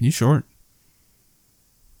 Wow, you short.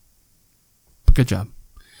 But good job.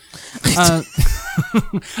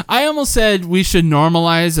 I almost said we should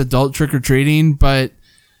normalize adult trick-or-treating, but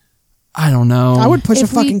I don't know. I would push a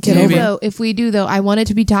fucking kid over. If we do, though, I want it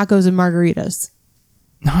to be tacos and margaritas.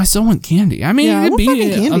 No, I still want candy. I mean, Yeah, I it could want fucking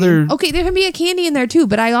be candy. other... Okay, there can be a candy in there, too,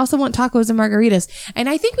 but I also want tacos and margaritas. And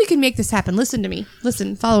I think we can make this happen. Listen to me.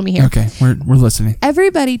 Listen, follow me here. Okay, we're listening.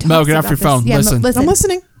 Everybody talks Mo, get off about your this. phone. Yeah, Listen. listen. I'm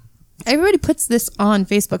listening. Everybody puts this on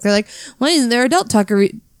Facebook. They're like, why isn't there adult taco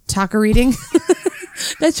reading?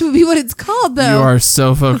 That should be what it's called, though. You are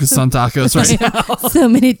so focused on tacos right now. So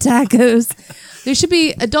many tacos. There should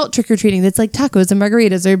be adult trick-or-treating that's like tacos and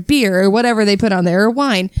margaritas or beer or whatever they put on there or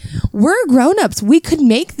wine. We're grown-ups. We could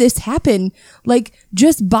make this happen. Like,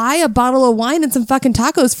 just buy a bottle of wine and some fucking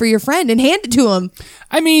tacos for your friend and hand it to them.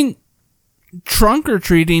 I mean, trunk or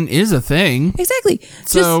treating is a thing. Exactly.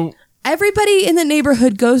 So- Just everybody in the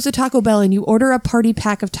neighborhood goes to Taco Bell and you order a party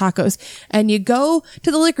pack of tacos and you go to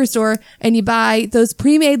the liquor store and you buy those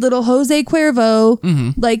pre-made little Jose Cuervo,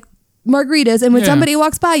 like margaritas. And when Yeah. somebody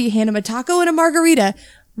walks by, you hand them a taco and a margarita.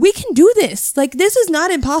 We can do this. Like, this is not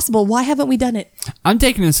impossible. Why haven't we done it? I'm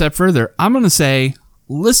taking it a step further. I'm going to say,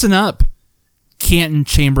 listen up, Canton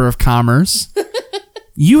Chamber of Commerce.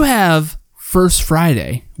 You have First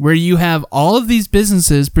Friday, where you have all of these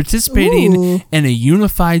businesses participating Ooh. in a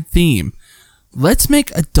unified theme. Let's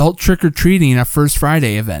make adult trick-or-treating a First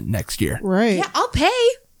Friday event next year. Right. Yeah, I'll pay.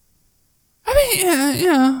 I mean,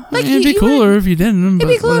 yeah. Like, it'd be you cooler if you didn't. It'd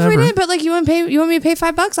be cool if we whatever. did, but like, you want me to pay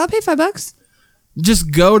 $5? I'll pay $5.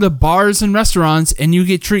 Just go to bars and restaurants and you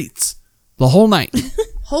get treats the whole night.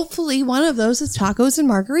 Hopefully, one of those is tacos and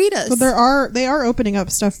margaritas. But they are opening up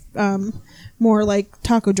stuff, more like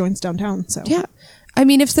taco joints downtown. So yeah, I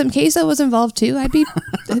mean, if some queso was involved too, I'd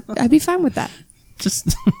be fine with that.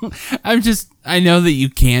 I know that you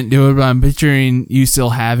can't do it, but I'm picturing you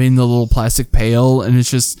still having the little plastic pail and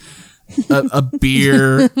it's just a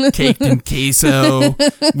beer caked in queso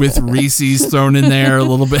with Reese's thrown in there a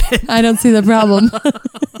little bit. I don't see the problem.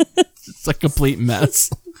 It's a complete mess.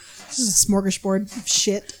 this is a smorgasbord of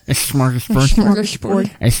shit. It's a smorgasbord.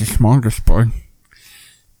 Smorgasbord. It's a smorgasbord.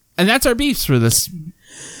 And that's our beefs for this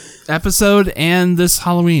episode and this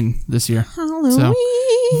Halloween this year. Halloween. So,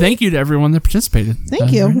 thank you to everyone that participated.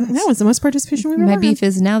 Thank you. That was the most participation we've ever My had. beef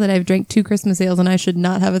is now that I've drank 2 Christmas ales and I should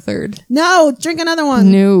not have a third. No, drink another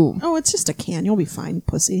one. No, Oh, it's just a can. You'll be fine,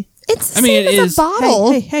 pussy. it's the I mean, same it as is- a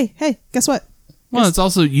bottle. Hey, guess what? Well, it's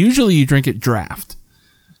also usually you drink it draft.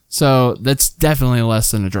 So, that's definitely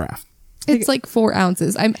less than a draft. It's like 4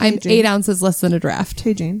 ounces. I'm Jane. 8 ounces less than a draft.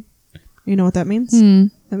 Hey, Jane. You know what that means?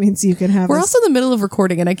 That means you can have We're a- also in the middle of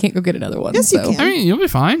recording and I can't go get another one. Yes, you so. can. I mean, you'll be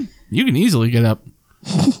fine. You can easily get up.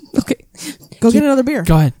 Okay, go get another beer.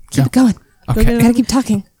 Go ahead. keep it going. Okay. get Gotta keep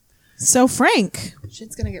talking. So, Frank,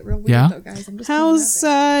 Shit's gonna get real weird Yeah? though, guys. I'm just how's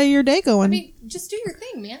your day going? just do your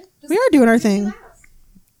thing, man. We are doing our thing.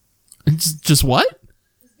 Just what?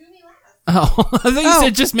 Oh, I thought you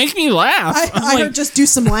said just make me laugh. I heard just do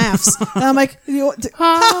some laughs. And I'm like, you know what?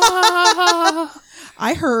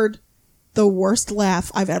 I heard the worst laugh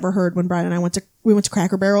I've ever heard when Brian and I went to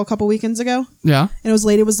Cracker Barrel a couple weekends ago, Yeah. and it was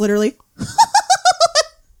literally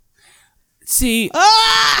See, all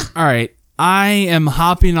right. I am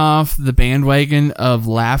hopping off the bandwagon of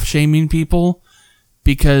laugh shaming people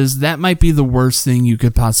because that might be the worst thing you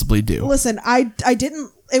could possibly do. Listen, I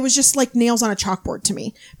didn't. It was just like nails on a chalkboard to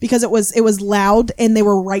me because it was loud and they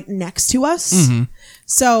were right next to us.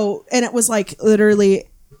 So, and it was like literally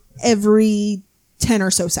every 10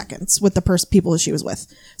 or so seconds with the people she was with.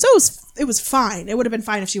 So it was fine. It would have been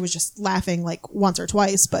fine if she was just laughing like once or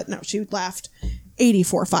twice, but no, she laughed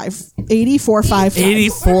 84 5 times. 84 5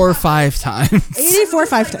 times. 84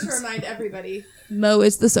 5 times. remind everybody, Mo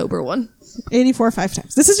is the sober one. 84 5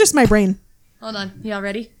 times. This is just my brain. Hold on, y'all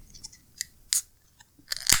ready?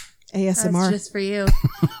 ASMR. That's just for you.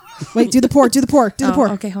 Wait, do the pour. Do the pour.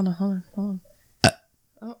 Okay, hold on.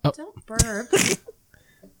 Don't burp.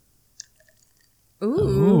 Ooh.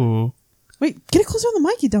 Ooh. Wait, get it closer on the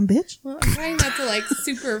mic, you dumb bitch. Well, I'm trying not to like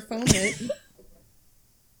super foam it.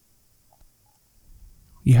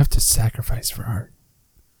 You have to sacrifice for art.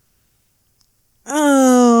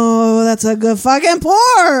 Oh, that's a good fucking pour.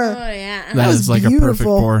 Oh yeah. That was is like a beautiful. perfect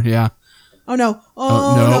pour. Yeah. Oh no.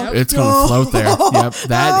 Oh, Oh no. It's going to float there. Yep.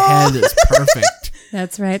 That head is perfect.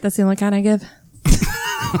 That's right. That's the only kind I give.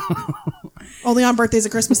 Only on birthdays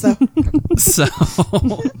and Christmas though.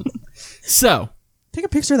 So, Take a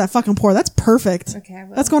picture of that fucking pour. That's perfect. Okay, I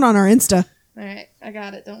will. That's going on our Insta. All right, I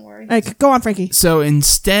got it. Don't worry. All right, go on, Frankie. So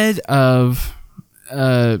instead of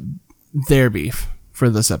their beef for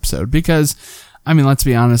this episode, because I mean, let's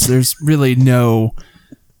be honest, there's really no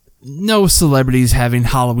celebrities having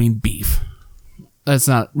Halloween beef. That's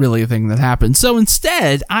not really a thing that happens. So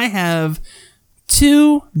instead, I have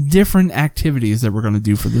 2 different activities that we're going to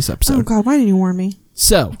do for this Oh episode. God, why didn't you warn me?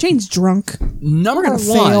 So Jane's drunk. number gonna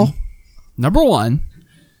one, fail. number one,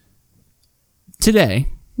 today,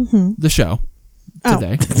 the show Oh.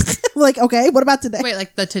 today, Like, okay, what about today? Wait,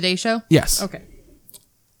 like the Today Show? yes, Okay.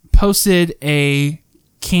 posted a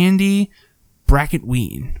candy bracket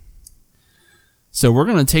ween. So we're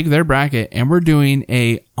going to take their bracket and we're doing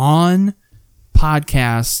a on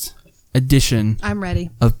podcast edition I'm ready.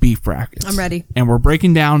 of beef brackets. I'm ready. And we're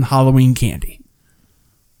breaking down Halloween candy.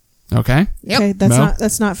 Okay? Yep. Okay, Mo?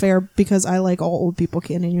 that's not fair because I like all old people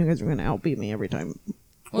candy and you guys are gonna outbeat me every time.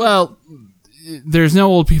 Well, there's no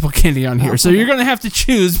old people candy on here. So you're going to have to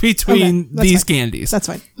choose between Okay, that's these fine. candies. That's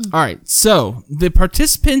fine. All right. So the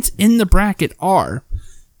participants in the bracket are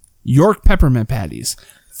York Peppermint Patties,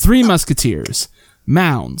 Three Musketeers,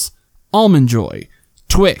 Mounds, Almond Joy,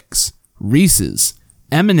 Twix, Reese's,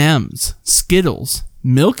 M&M's, Skittles,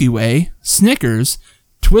 Milky Way, Snickers,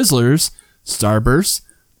 Twizzlers, Starburst,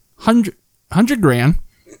 100 Grand,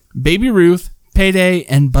 Baby Ruth, Payday,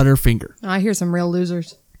 and Butterfinger. Oh, I hear some real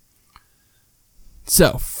losers.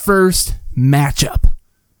 So, first matchup.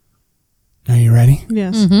 Are you ready?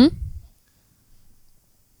 Yes.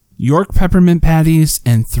 York peppermint patties,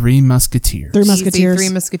 and Three Musketeers. Three Musketeers. Three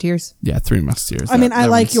Musketeers. Yeah, Three Musketeers. I mean, I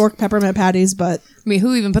like one's- York peppermint patties, but I mean,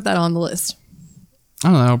 who even put that on the list?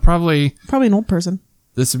 I don't know. Probably probably an old person.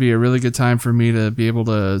 this would be a really good time for me to be able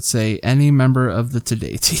to say any member of the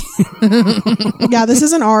Today team. Yeah, this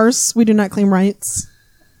isn't ours. We do not claim rights.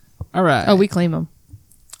 All right. Oh, we claim them.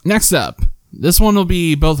 Next up, this one will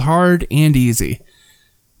be both hard and easy.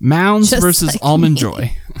 Mounds Just versus like Almond me.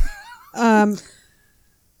 Joy.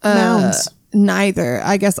 Mounds. Neither.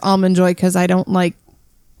 I guess Almond Joy because I don't like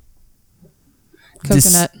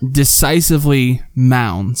coconut. Decisively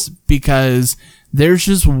Mounds, because there's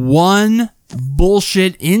just one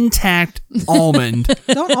bullshit intact almond.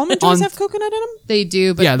 Don't almond joys On- have coconut in them? They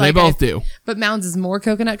do, but Yeah, they like, both do. But Mounds is more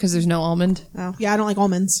coconut because there's no almond. Oh, yeah, I don't like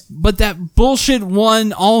almonds. But that bullshit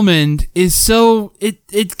one almond is so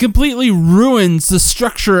it completely ruins the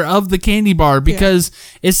structure of the candy bar because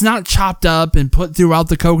it's not chopped up and put throughout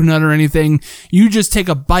the coconut or anything. You just take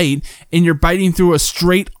a bite and you're biting through a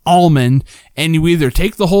straight almond, and you either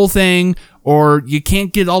take the whole thing or you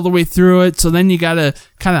can't get all the way through it, so then you gotta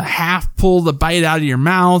kind of half pull the bite out of your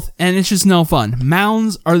mouth, and it's just no fun.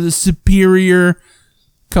 Mounds are the superior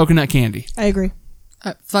coconut candy. I agree.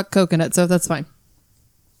 Fuck coconut, so that's fine.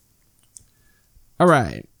 All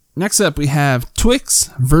right. Next up, we have Twix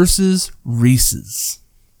versus Reese's.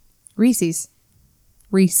 Reese's.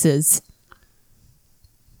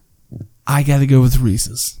 I gotta go with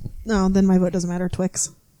Reese's. No, then my vote doesn't matter. Twix.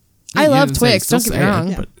 I You love didn't say it, Twix. still Don't get me say it,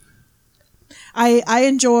 wrong. but- I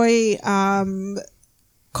enjoy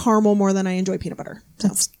caramel more than I enjoy peanut butter. So.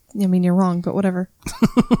 I mean, you're wrong, but whatever.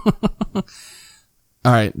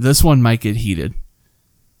 All right, this one might get heated.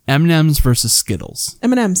 M&M's versus Skittles.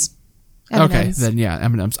 M&M's. Okay, M&Ms. then yeah,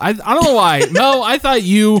 M&M's. I don't know why. No, I thought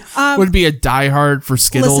you would be a diehard for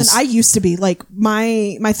Skittles. Listen, I used to be like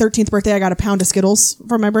my 13th birthday. I got a pound of Skittles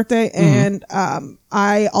for my birthday, and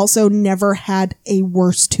I also never had a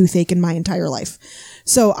worse toothache in my entire life.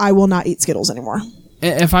 So I will not eat Skittles anymore.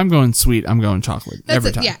 If I'm going sweet, I'm going chocolate That's every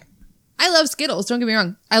it. time. Yeah. I love Skittles. Don't get me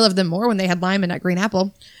wrong. I love them more when they had lime and that green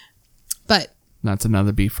apple. But That's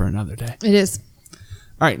another beef for another day. it is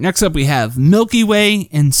All right, next up we have Milky Way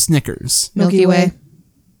and Snickers. Milky Way.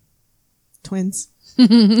 Twins.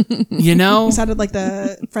 You know, Sounded like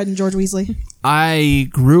the Fred and George Weasley. I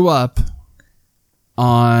grew up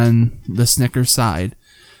on the Snickers side,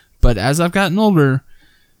 but as I've gotten older,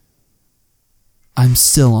 I'm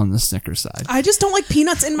still on the Snickers side. I just don't like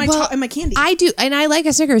peanuts in my in my candy. I do, and I like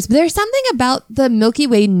a Snickers, but there's something about the Milky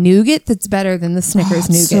Way nougat that's better than the Snickers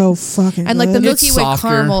nougat. so fucking and like the good. Milky It's Way softer.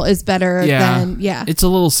 caramel is better Yeah, than it's a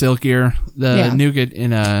little silkier. The Yeah. nougat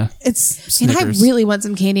in a It's And I Snickers. really want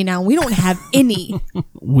some candy now. We don't have any.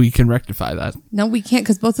 We can rectify that. No, we can't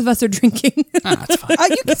because both of us are drinking. That's fine.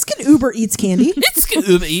 you guys can Uber Eats candy. It's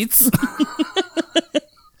good eats.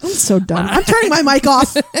 I'm so done. I'm turning my mic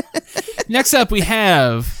off. Next up, we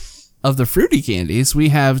have of the fruity candies. We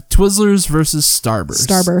have Twizzlers versus Starburst.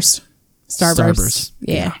 Starburst. Starburst.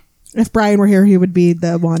 Yeah. If Brian were here, he would be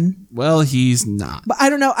the one. Well, he's not. But I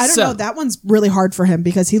don't know. So- That one's really hard for him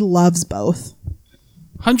because he loves both.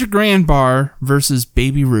 100 Grand Bar versus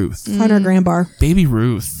Baby Ruth. 100 gram bar. Baby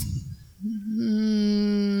Ruth.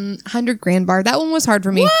 100 grand bar. That one was hard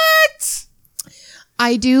for me. What?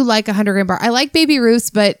 I do like 100 grand bar. I like Baby Ruth's,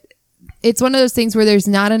 but it's one of those things where there's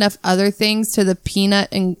not enough other things to the peanut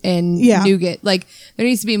and Yeah. nougat. Like there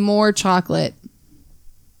needs to be more chocolate.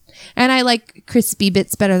 And I like crispy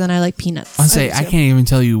bits better than I like peanuts. I say I can't even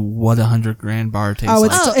tell you what 100 Grand Bar tastes Oh,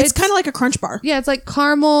 it's like. Oh, it's kind of like a crunch bar. Yeah, it's like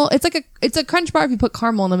caramel. It's a crunch bar if you put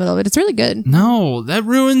caramel in the middle of it. It's really good. No, that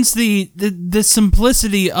ruins the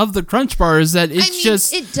simplicity of the Crunch Bar. Is that it's I mean,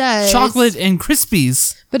 just it does. chocolate and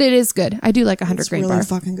Crispies. But it is good. I do like 100 It's grand really bar.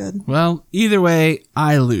 fucking good. Well, either way,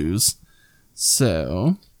 I lose.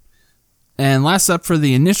 So, and last up for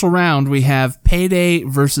the initial round, we have Payday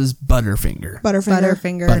versus Butterfinger.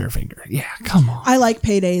 Butterfinger. Butterfinger. Yeah, come on. I like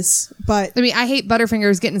paydays, but I mean, I hate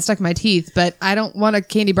Butterfingers getting stuck in my teeth, but I don't want a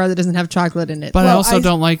candy bar that doesn't have chocolate in it. But I Well, also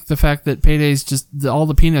don't like the fact that Payday's just all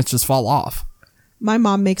the peanuts just fall off. my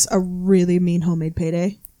mom makes a really mean homemade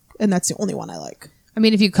payday, and that's the only one I like I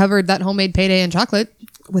mean, if you covered that homemade payday in chocolate,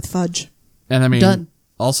 with fudge. And I mean, Done.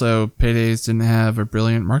 also Payday's didn't have a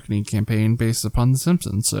brilliant marketing campaign based upon The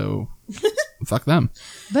Simpsons, so fuck them.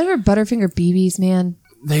 better Butterfinger BBs, man.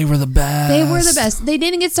 They were the best. They were the best. They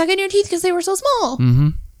didn't get stuck in your teeth because they were so small.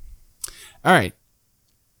 All right.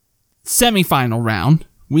 Semi-final round.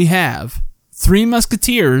 We have Three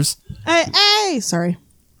Musketeers Hey, sorry.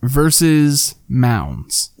 versus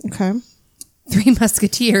Mounds. Okay. Three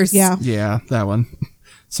Musketeers. Yeah. Yeah, that one.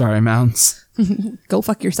 Sorry, Mounds. Go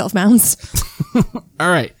fuck yourself, Mounds. All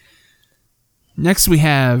right. Next, we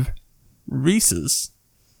have Reese's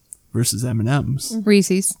versus M&M's.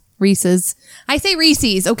 Reese's. I say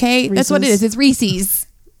Reese's, okay? That's what it is. It's Reese's.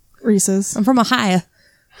 Reese's. I'm from Ohio.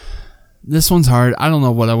 This one's hard. I don't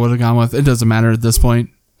know what I would have gone with. It doesn't matter at this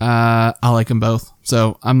point. I like them both.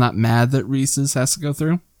 So I'm not mad that Reese's has to go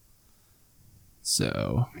through.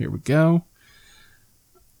 So here we go.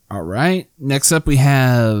 All right. Next up, we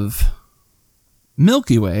have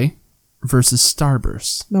Milky Way versus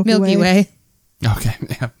Starburst. Milky Way. Okay.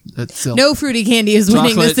 Yeah, that's still. No fruity candy is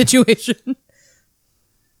winning this situation.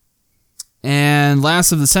 And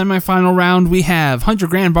last of the semifinal round, we have 100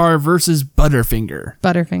 Grand Bar versus Butterfinger.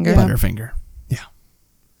 Butterfinger. Butterfinger. Yeah.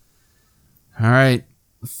 All right.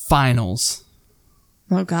 Finals.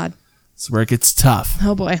 Oh, God. This is where it gets tough.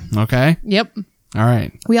 Oh, boy. Okay? Yep. All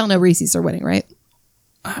right. We all know Reese's are winning, right?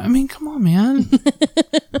 I mean, come on, man.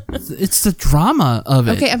 It's the drama of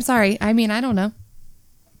it. Okay, I'm sorry. I mean, I don't know.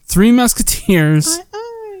 Three Musketeers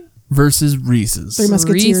versus Reese's. Three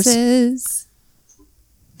Musketeers. Reese's.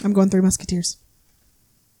 I'm going Three Musketeers.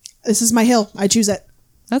 This is my hill. I choose it.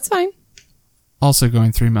 That's fine. Also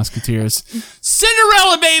going Three Musketeers.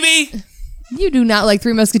 Cinderella, baby! You do not like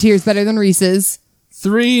Three Musketeers better than Reese's.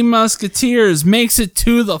 Three Musketeers makes it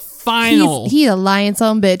to the final. He's a lying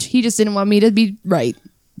son of a bitch. He just didn't want me to be right.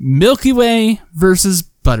 Milky Way versus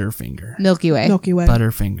Butterfinger. Milky Way. Milky Way.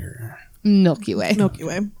 Butterfinger. Milky Way. Milky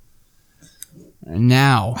Way. And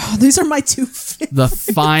now, Oh, these are my two favorites. the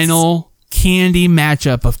final candy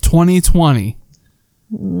matchup of 2020.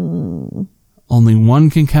 Only one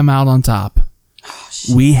can come out on top.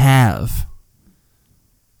 We have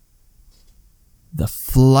the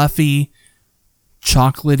fluffy,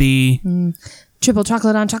 chocolatey, Triple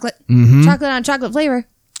chocolate on chocolate. Mm-hmm. Chocolate on chocolate flavor.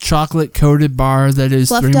 chocolate coated bar that is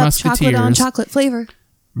Fluffed Three up chocolate on Musketeers chocolate flavor.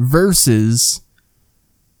 versus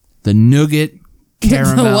the nougat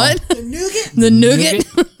caramel. The what? The nougat. The nougat.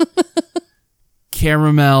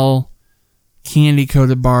 Caramel candy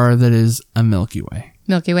coated bar that is a Milky Way.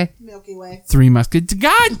 Milky Way. Milky Way. Three Musketeers.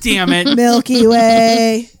 God damn it. Milky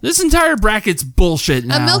Way. This entire bracket's bullshit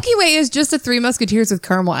now. A Milky Way is just a Three Musketeers with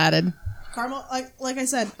caramel added. Caramel, like I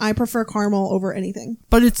said, I prefer caramel over anything.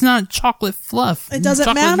 But it's not chocolate fluff. It doesn't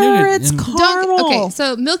Chocolate matter. nougat. It's And- caramel. Okay,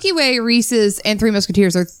 so Milky Way, Reese's, and Three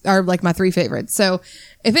Musketeers are like my three favorites. So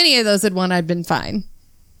if any of those had won, I'd been fine.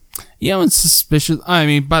 You know, it's suspicious. I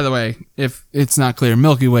mean, by the way, if it's not clear,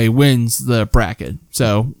 Milky Way wins the bracket.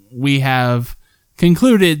 So we have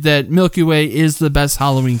concluded that Milky Way is the best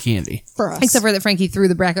Halloween candy. For us. Except for that Frankie threw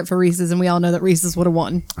the bracket for Reese's, and we all know that Reese's would have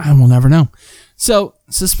won. I will never know. So,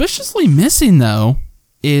 suspiciously missing, though,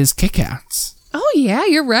 is Kit Kats. Oh, yeah,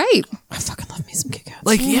 you're right. I fucking love me some Kit Kats.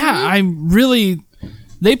 Like, yeah, I really...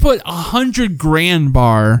 They put 100 Grand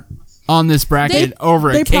Bar on this bracket over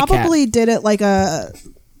a They Kit Kat. probably did it like a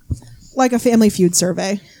Family Feud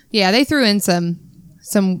survey. Yeah, they threw in some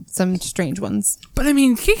strange ones. But, I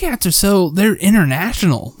mean, Kit Kats are so... They're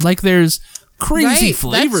international. Like, there's crazy Right,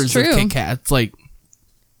 flavors that's of true. Kit Kats. Like,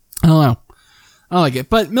 I don't know. I like it.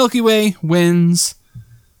 But Milky Way wins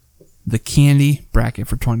the candy bracket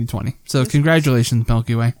for 2020. So congratulations,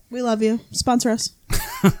 Milky Way. We love you. Sponsor us.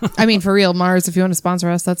 I mean, for real, Mars, if you want to sponsor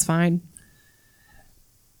us, that's fine.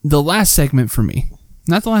 The last segment for me,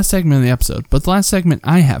 not the last segment of the episode, but the last segment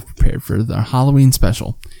I have prepared for the Halloween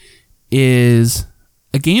special is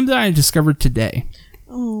a game that I discovered today.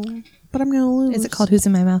 Oh, but I'm going to lose. Is it called Who's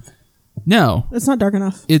in My Mouth? No, It's not dark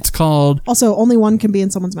enough. it's called Also, only one can be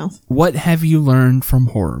in someone's mouth. What Have You Learned from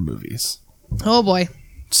Horror Movies? Oh, boy.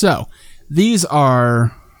 So, these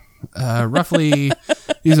are roughly,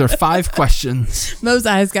 these are 5 questions. Mo's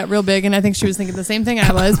eyes got real big, and I think she was thinking the same thing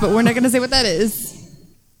I was, but we're not going to say what that is.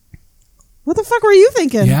 What the fuck were you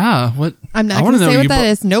thinking? Yeah, what? I'm not I going wanna to know say what you that bo-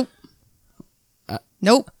 is. Nope.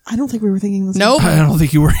 Nope. I don't think we were thinking this. Nope. I don't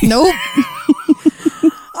think you were. Nope.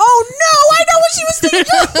 Oh no! I know what she was thinking.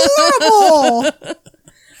 You're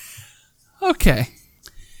horrible. Okay.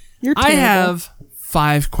 You're I terrible. have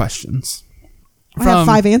 5 questions. I have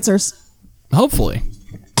 5 answers. Hopefully.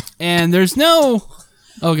 And there's no...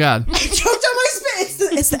 Oh, God. I choked on my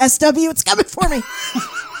spit. It's the SW. It's coming for me.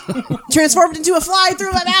 Transformed into a fly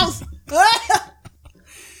through my mouth.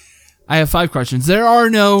 I have 5 questions. There are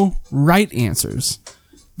no right answers.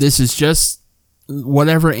 This is just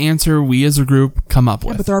whatever answer we as a group come up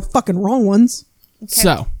with. But there are fucking wrong ones.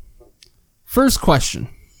 So, first question.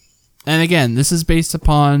 And again, this is based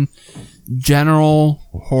upon general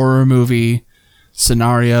horror movie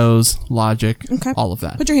scenarios, logic, Okay. all of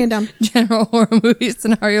that. Put your hand down. General horror movie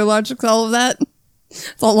scenario logic, all of that.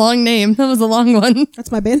 It's a long name. That was a long one.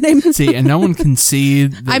 That's my band name. See, and no one can see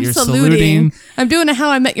that I'm you're saluting. saluting. I'm doing a How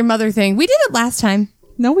I Met Your Mother thing. We did it last time.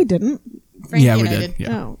 No, we didn't. Frankie Yeah, we and I did.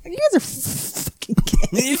 Yeah. Oh, you guys are fucking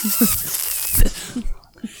gay.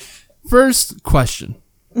 First question.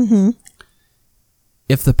 Mm-hmm.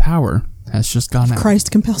 If the power has just gone out,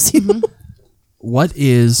 Christ compels you. what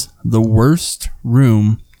is the worst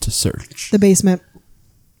room to search? The basement.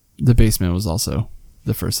 The basement was also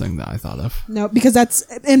the first thing that I thought of. No, because that's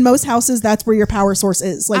in most houses. That's where your power source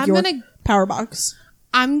is, like I'm your gonna- power box.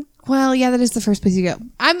 Well, yeah, that is the first place you go.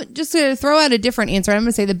 I'm just going to throw out a different answer. I'm going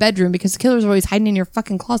to say the bedroom because the killers are always hiding in your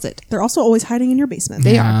fucking closet. They're also always hiding in your basement.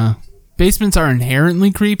 They are. Basements are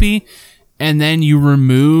inherently creepy, and then you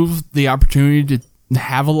remove the opportunity to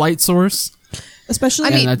have a light source, Especially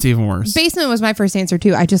and that's even worse. Basement was my first answer,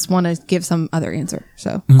 too. I just want to give some other answer.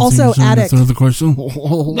 So, also attic. Another question.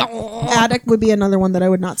 Attic would be another one that I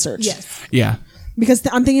would not search. yes. Yeah. Because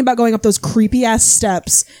I'm thinking about going up those creepy ass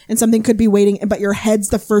steps and something could be waiting, but your head's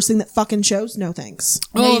the first thing that fucking shows. No thanks.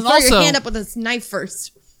 Now Well, you and throw your also, hand up with this knife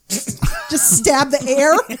first. Just stab the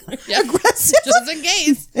air. Aggressive. Just in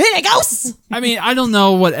case. In it goes. I mean, I don't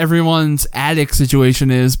know what everyone's attic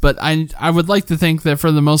situation is, but I would like to think that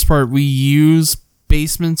for the most part we use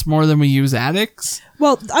basements more than we use attics.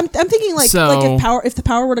 Well, I'm thinking like So- if the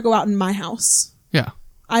power were to go out in my house, Yeah.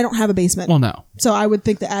 I don't have a basement. Well, no. So I would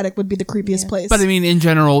think the attic would be the creepiest place. But I mean, in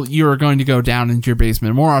general, you are going to go down into your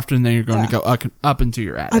basement more often than you're going to go up into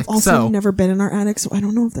your attic. I've also so, never been in our attic, so I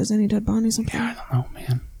don't know if there's any dead bodies up there. I don't know,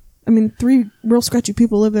 man. I mean, 3 real sketchy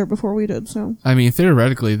people lived there before we did, so. I mean,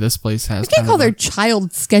 theoretically, this place has. You can't call their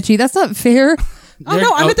child sketchy. That's not fair. Oh,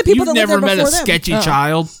 no, I meant the people you've that lived never there met before a them. sketchy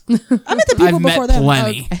child. I meant the people I've before met them.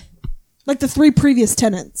 plenty. Like the 3 previous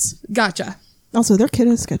tenants. Gotcha. Also, their kid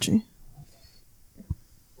is sketchy.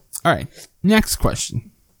 All right. Next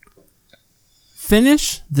question.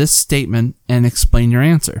 Finish this statement and explain your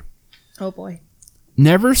answer. Oh, boy.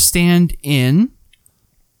 Never stand in,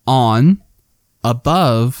 on,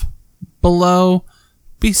 above, below,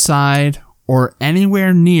 beside, or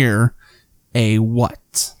anywhere near a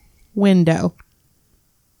what? Window.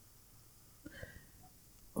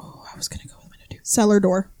 Oh, I was going to go with window too. Cellar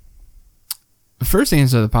door. The first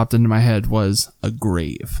answer that popped into my head was a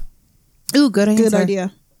grave. Ooh, good answer. Good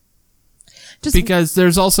idea. Just Because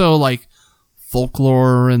there's also like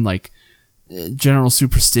folklore and like general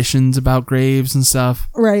superstitions about graves and stuff.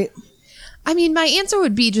 Right. I mean, my answer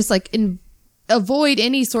would be just like avoid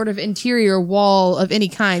any sort of interior wall of any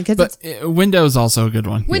kind because But it's window's also a good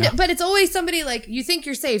one. window. Yeah. But it's always somebody like you think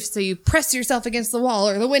you're safe, so you press yourself against the wall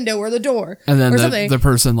or the window or the door, And then or the something.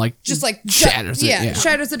 person like Just like shatters it. Yeah.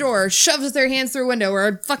 shatters the door, shoves their hands through a window, or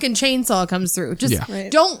a fucking chainsaw comes through. Just Yeah.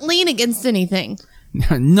 Right. don't lean against anything.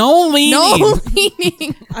 No leaning. No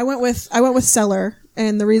leaning. I went with cellar,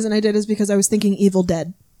 and the reason I did is because I was thinking Evil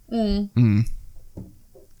Dead.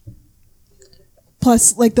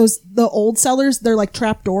 Plus, like the old cellars, they're like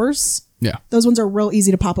trap doors. Yeah, Those ones are real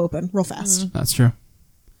easy to pop open, real fast. that's true.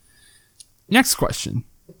 Next question.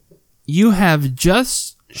 You have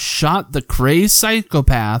just shot the crazed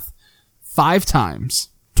psychopath 5 times.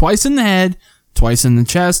 Twice in the head, twice in the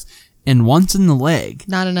chest, and once in the leg.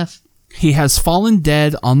 Not enough. He has fallen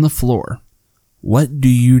dead on the floor. What do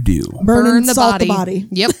you do? Burn the body.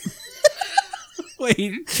 Yep.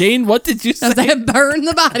 Wait, Jane, what did you say? I said burn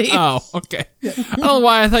the body. Oh, okay. I don't know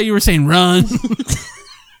why I thought you were saying run.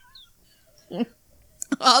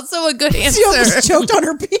 Also a good answer. She almost choked on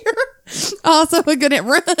her beer. Also a good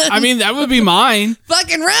run. I mean, that would be mine.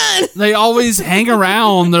 Fucking run. They always hang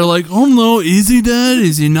around. They're like, oh no, is he dead?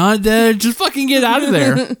 Is he not dead? Just fucking get out of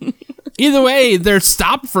there. Either way, they're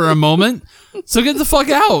stopped for a moment. So get the fuck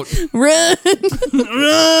out. Run.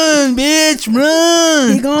 Run, bitch,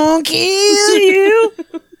 run. He gonna kill you.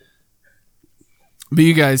 But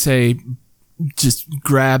you guys say, just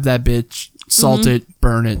grab that bitch, salt it,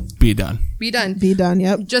 burn it, be done. Be done. Be done.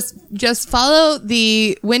 Yep. Just follow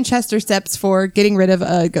the Winchester steps for getting rid of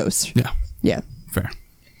a ghost. Yeah, Yeah. fair.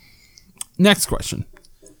 Next question.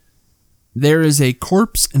 There is a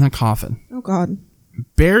corpse in a coffin. Oh God.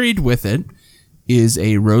 Buried with it is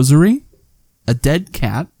a rosary, a dead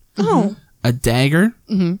cat, Oh. a dagger,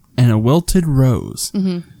 and a wilted rose.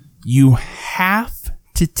 You have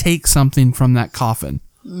to take something from that coffin.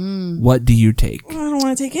 What do you take? I don't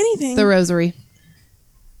want to take anything. The rosary.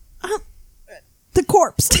 The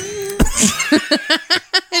corpse. I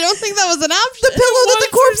don't think that was an option. The pillow that the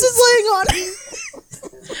corpse is laying on.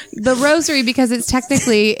 The rosary, because it's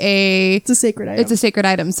technically It's a sacred item. it's a sacred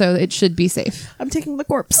item, so it should be safe. I'm taking the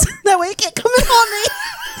corpse. That way it can't come in on me.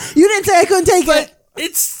 You didn't say I couldn't take it.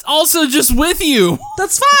 It's also just with you.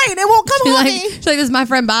 That's fine. It won't come on me. She's like, this is my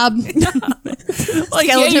friend Bob. Like,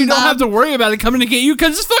 yeah, Skeleton you don't Bob. have to worry about it coming to get you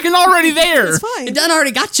because it's fucking already there. It's fine. It done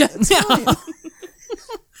already got you.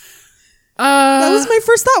 That was my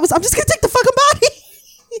first thought. Was I'm just gonna take the fucking body.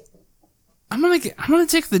 I'm gonna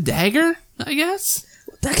take the dagger, I guess.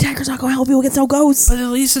 That dagger's not gonna help you against no ghosts. But at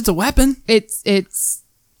least it's a weapon. It's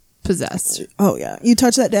possessed. Oh yeah, you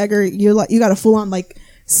touch that dagger, you got a full on like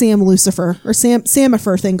Sam Lucifer or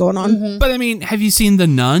Samifer thing going on. But I mean, have you seen The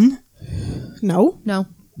Nun? No, No.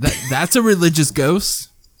 That's a religious ghost.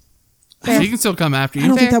 She can still come after I you.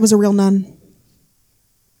 don't Fair. think that was a real nun.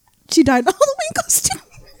 She died in a Halloween costume.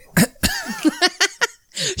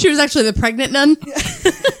 She was actually the pregnant nun.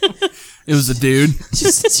 It was a dude.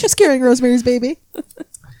 She's carrying Rosemary's Baby.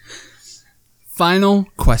 Final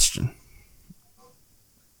question.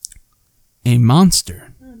 A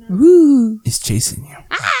monster is chasing you.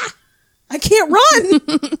 I can't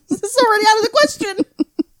run. This is already out of the question.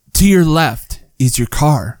 To your left is your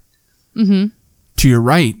car. Mm-hmm. To your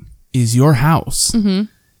right is your house. Mm-hmm.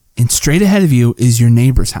 And straight ahead of you is your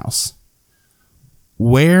neighbor's house.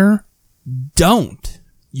 Where don't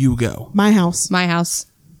you go? My house. My house.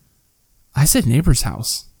 I said neighbor's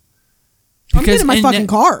house. I'm getting in my fucking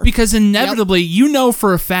car. Because inevitably, you know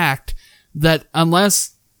for a fact that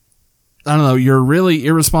unless, I don't know, you're a really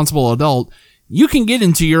irresponsible adult, you can get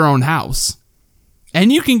into your own house.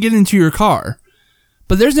 And you can get into your car.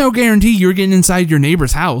 But there's no guarantee you're getting inside your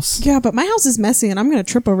neighbor's house. Yeah, but my house is messy and I'm going to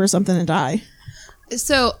trip over something and die.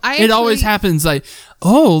 So It always happens like,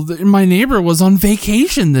 oh, my neighbor was on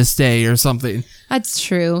vacation this day or something. That's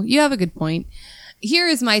true. You have a good point. Here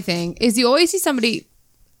is my thing: is you always see somebody.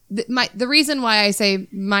 The reason why I say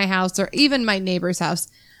my house or even my neighbor's house,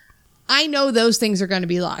 I know those things are going to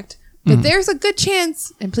be locked. But there's a good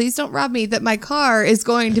chance, and please don't rob me, that my car is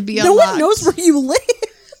going to be No unlocked. one knows where you live.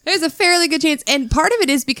 There's a fairly good chance. And part of it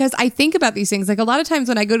is because I think about these things. Like a lot of times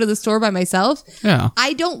when I go to the store by myself, Yeah.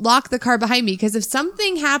 I don't lock the car behind me because if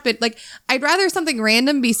something happened, like I'd rather something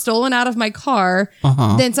random be stolen out of my car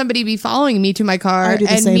than somebody be following me to my car I do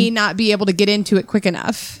the and same. me not be able to get into it quick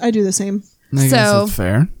enough. I do the same. I guess So- that's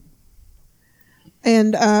fair.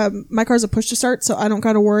 And my car's a push to start, so I don't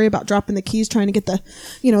got to worry about dropping the keys trying to get the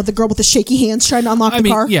girl with the shaky hands trying to unlock I the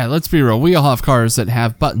mean, car. yeah, let's be real. We all have cars that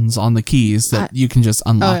have buttons on the keys that you can just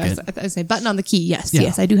Oh, unlock yes. it. I say button on the key. Yes, Yeah.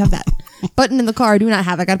 yes, I do have that. Button in the car, I do not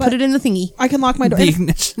have. I got to put it in the thingy. I can lock my door. The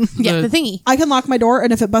ignition. Yeah, the thingy. I can lock my door,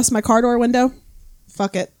 and if it busts my car door window,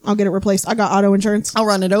 fuck it. I'll get it replaced. I got auto insurance. I'll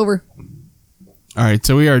run it over. All right,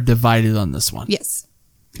 so we are divided on this one. Yes.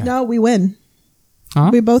 No, we win. Huh?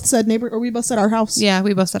 We both said neighbor, or we both said our house. Yeah,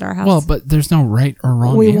 we both said our house. Well, but there's no right or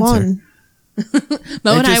wrong we answer. won. Mo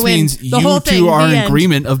That and I just win. means The whole you thing. two are the in end.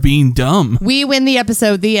 agreement of being dumb. We win the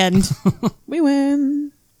episode. The end. We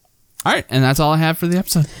win. All right, and that's all I have for the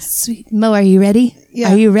episode. Sweet. Mo, are you ready?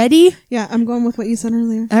 Yeah. Are you ready? Yeah, I'm going with what you said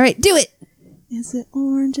earlier. All right, do it. Is it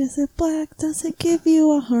orange? Is it black? Does it give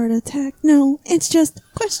you a heart attack? No, it's just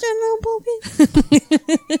questionable.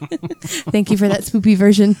 Thank you for that spoopy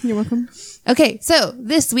version. You're welcome. Okay, so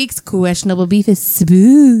this week's questionable beef is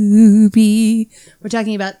spoopy. We're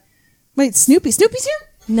talking about. Wait, Snoopy. Snoopy's here?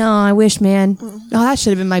 No, I wish, man. Oh, that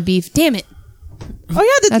should have been my beef. Damn it. Oh,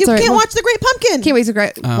 yeah, That's you all right. can't Well- watch The Great Pumpkin. Can't wait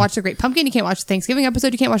to watch the Great Pumpkin. You can't watch the Thanksgiving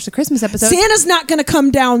episode. You can't watch the Christmas episode. Santa's not going to come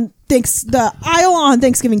down the aisle on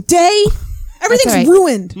Thanksgiving Day. Everything's all right.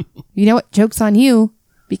 ruined. You know what? Joke's on you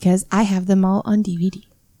because I have them all on DVD.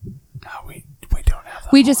 No, we don't have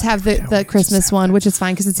that. We just have the Christmas one, which is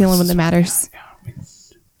fine because it's the only one that matters.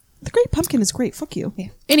 The Great Pumpkin is great. Fuck you.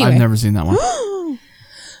 Anyway, I've never seen that one.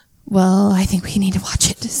 well, I think we need to watch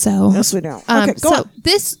it. So, Yes, we do. Okay, go so on.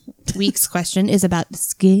 this week's question is about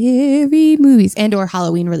scary movies and or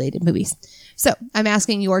Halloween related movies. So I'm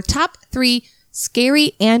asking your top 3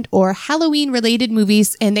 scary and or Halloween related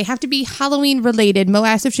movies, and they have to be Halloween related. Mo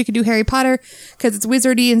asked if she could do Harry Potter because it's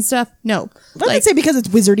wizardy and stuff. No, I didn't say because it's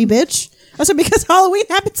wizardy, bitch. I said because Halloween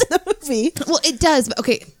happens in the movie. well, it does. But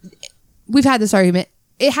okay, we've had this argument.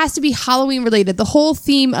 It has to be Halloween related. The whole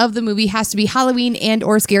theme of the movie has to be Halloween and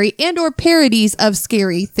or scary and or parodies of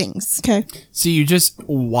scary things. Okay. So you just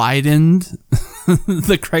widened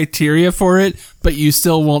the criteria for it, but you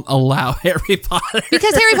still won't allow Harry Potter.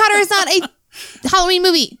 Because Harry Potter is not a Halloween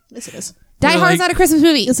movie. Yes, it is. Die You're Hard's like- not a Christmas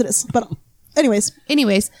movie. Yes, it is. But anyways,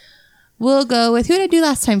 Anyways, we'll go with who did I do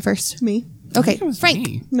last time first? me. Okay, It was Frank.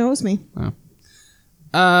 me. No, it was me.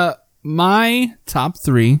 My top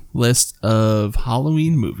 3 list of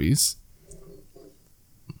Halloween movies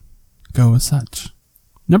go as such.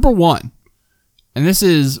 Number 1, and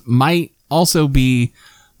this might also be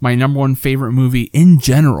my number 1 favorite movie in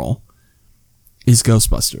general, is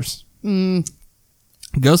Ghostbusters.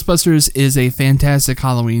 Ghostbusters is a fantastic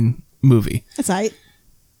Halloween movie. That's right.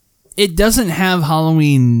 It doesn't have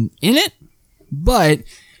Halloween in it, but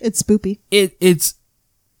It's spoopy. it's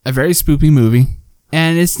a very spoopy movie,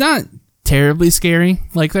 and it's not terribly scary.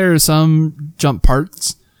 Like, there are some jump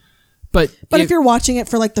parts, but if you're watching it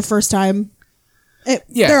for like the first time,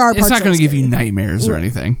 there are parts it's not that going are to give you scary. nightmares or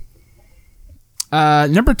anything.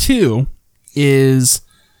 Number 2 is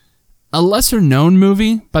a lesser known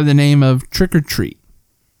movie by the name of Trick or Treat.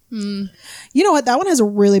 You know what? That one has a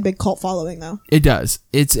really big cult following, though. It does.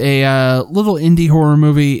 It's a little indie horror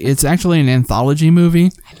movie. It's actually an anthology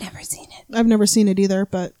movie. I've never seen it. I've never seen it either,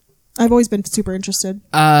 but I've always been super interested.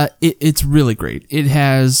 It's really great. It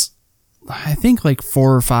has, I think, like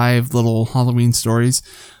 4 or 5 little Halloween stories.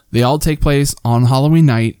 They all take place on Halloween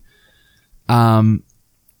night.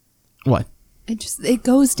 What? It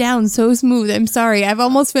goes down so smooth. I'm sorry. I've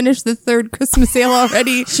almost finished the 3rd Christmas sale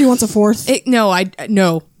already. She wants a 4th.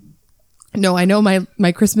 No, I know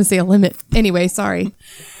my Christmas sale limit. Anyway, sorry.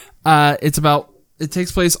 It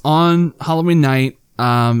takes place on Halloween night.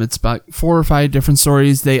 It's about 4 or 5 different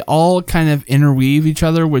stories. They all kind of interweave each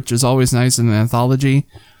other, which is always nice in an anthology.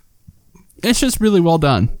 It's just really well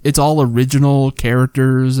done. It's all original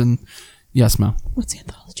characters and yes, Mo. What's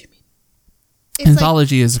anthology mean?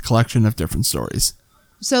 Anthology is a collection of different stories.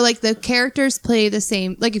 So, like, the characters play the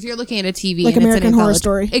same. Like, if you're looking at a TV, Like and American it's an Horror anthology.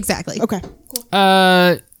 Story. Exactly. Okay.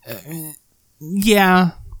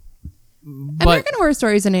 Yeah. But, American Horror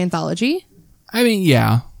Story is an anthology. I mean,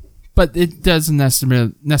 yeah. But it doesn't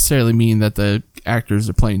necessarily mean that the actors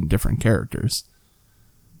are playing different characters.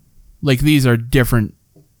 Like, these are different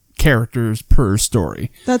characters per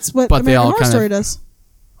story. That's what But they American all Horror kind Story of- does.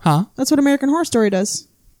 Huh? That's what American Horror Story does.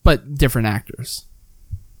 But different actors.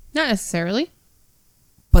 Not necessarily.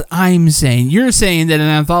 But you're saying that an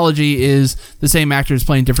anthology is the same actors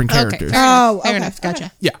playing different characters. Okay, Oh, fair okay. enough.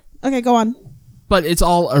 Gotcha. Yeah. Okay, go on. But it's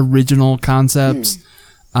all original concepts.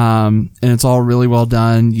 And it's all really well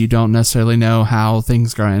done. You don't necessarily know how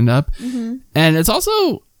things are going to end up. Mm-hmm. And it's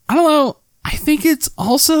also, I don't know, I think it's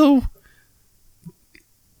also,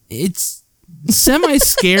 it's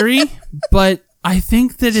semi-scary, but I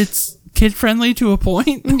think that it's kid-friendly to a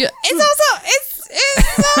point. It's also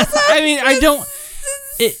I mean,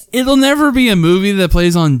 it'll never be a movie that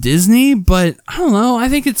plays on Disney, but I don't know, I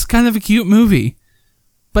think it's kind of a cute movie.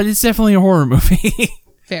 But it's definitely a horror movie.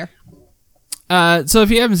 fair. So if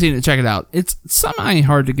you haven't seen it, check it out. It's semi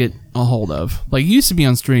hard to get a hold of. Like, it used to be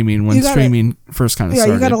on streaming when streaming first kind of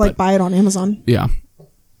started. Yeah, you gotta like buy it on Amazon. Yeah.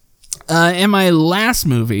 And my last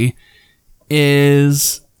movie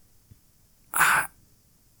is...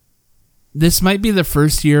 this might be the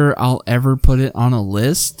first year I'll ever put it on a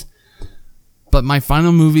list, but my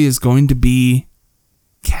final movie is going to be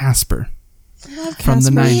Casper. From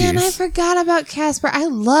the 90s. Man, I forgot about Casper. I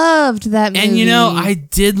loved that movie. And you know, I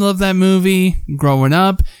did love that movie growing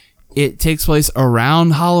up. It takes place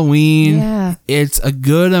around Halloween. Yeah. It's a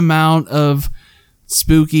good amount of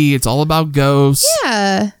spooky. It's all about ghosts.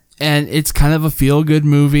 Yeah. And it's kind of a feel-good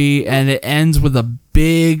movie. And it ends with a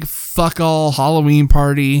big fuck-all Halloween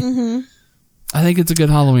party. Mm-hmm. I think it's a good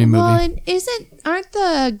Halloween movie. Well, and aren't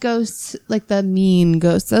the ghosts like the mean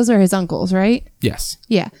ghosts? Those are his uncles, right? Yes.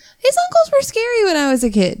 Yeah. His uncles were scary when I was a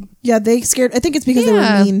kid. Yeah, they scared. I think it's because they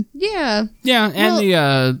were mean. Yeah. Yeah, and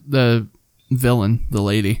the villain, the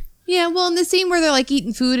lady. Yeah, well, in the scene where they're like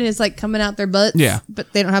eating food and it's like coming out their butts. Yeah.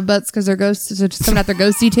 But they don't have butts because they're ghosts, so it's just coming out their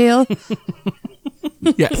ghosty tail.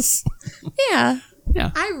 Yes. Yeah.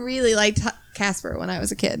 Yeah. I really liked Casper when I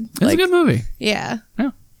was a kid. It's a good movie. Yeah.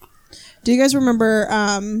 Yeah. Do you guys remember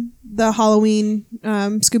the Halloween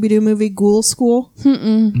Scooby-Doo movie Ghoul School?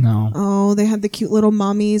 No. Oh, they had the cute little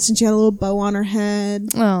mummies and she had a little bow on her head.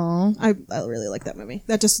 Oh. I really like that movie.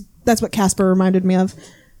 That's what Casper reminded me of.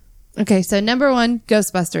 Okay, so number 1,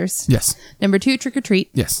 Ghostbusters. Yes. Number 2, Trick or Treat.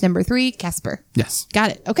 Yes. Number 3, Casper. Yes.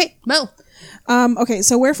 Got it. Okay, Mo. Okay,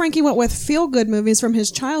 so where Frankie went with feel-good movies from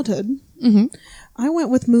his childhood, I went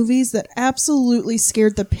with movies that absolutely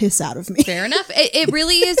scared the piss out of me. Fair enough. It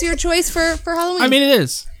really is your choice for Halloween. I mean, it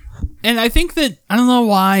is. And I think that, I don't know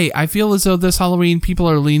why, I feel as though this Halloween people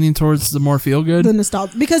are leaning towards the more feel-good. The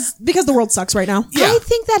nostalgia. Because the world sucks right now. Yeah. I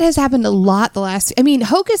think that has happened a lot the last... I mean,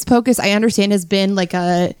 Hocus Pocus, I understand, has been like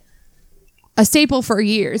a staple for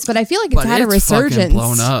years, but I feel like it's had a resurgence. Fucking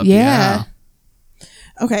blown up. Yeah.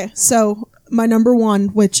 Okay, so my number 1,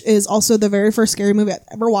 which is also the very first scary movie I've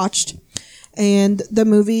ever watched, and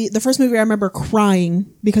the first movie I remember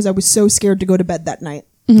crying because I was so scared to go to bed that night.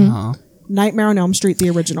 Nightmare on Elm Street,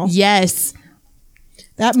 the original. Yes.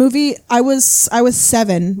 That movie, I was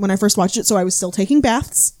 7 when I first watched it, so I was still taking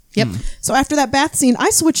baths. Yep. So after that bath scene,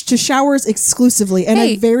 I switched to showers exclusively, and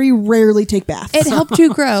Hey. I very rarely take baths. It helped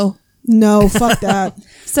you grow. No, fuck that.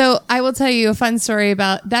 So I will tell you a fun story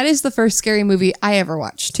about that is the first scary movie I ever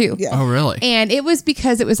watched too. Yeah. Oh, really? And it was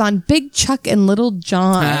because it was on Big Chuck and Little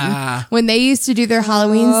John when they used to do their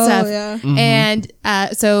Halloween stuff. Yeah. And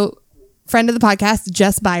so friend of the podcast,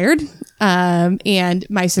 Jess Byard, and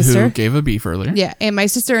my sister. Who gave a beef earlier. Yeah. And my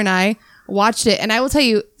sister and I watched it. And I will tell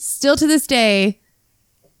you, still to this day,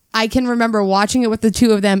 I can remember watching it with the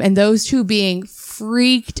two of them and those two being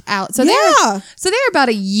freaked out. So they're about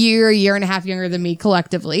a year and a half younger than me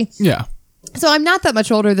collectively. Yeah. So I'm not that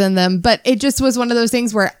much older than them, but it just was one of those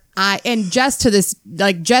things where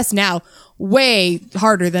Jess now way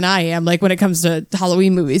harder than I am, like when it comes to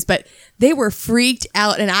Halloween movies, but they were freaked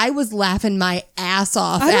out and I was laughing my ass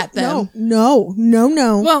off at them. No.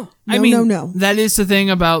 Well, I mean, no. that is the thing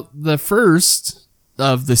about the first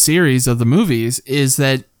of the series of the movies is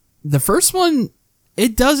that the first one,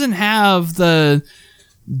 it doesn't have the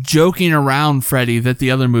joking around Freddy that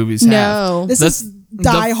the other movies have. No. This is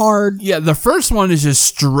Die Hard. Yeah, the first one is just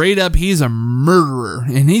straight up, he's a murderer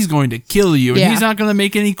and he's going to kill you. And Yeah. he's not going to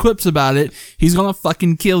make any quips about it. He's going to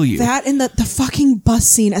fucking kill you. That and the fucking bus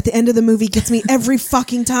scene at the end of the movie gets me every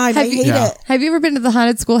fucking time. I hate Yeah. it. Have you ever been to the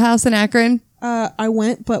haunted schoolhouse in Akron? I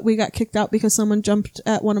went, but we got kicked out because someone jumped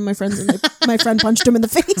at one of my friends and my friend punched him in the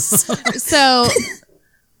face. So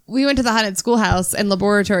we went to the haunted schoolhouse and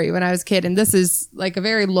laboratory when I was a kid, and this is like a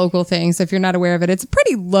very local thing. So if you're not aware of it, it's a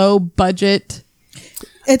pretty low budget.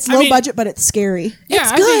 It's low budget, but it's scary. Yeah,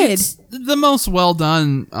 It's I think good. it's the most well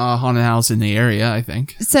done haunted house in the area, I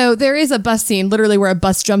think. So there is a bus scene, literally where a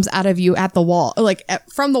bus jumps out of you at the wall,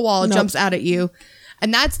 from the wall, it jumps out at you.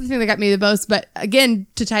 And that's the thing that got me the most. But again,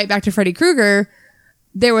 to tie it back to Freddy Krueger,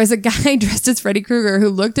 there was a guy dressed as Freddy Krueger who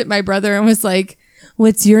looked at my brother and was like,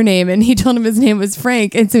 "What's your name?" And he told him his name was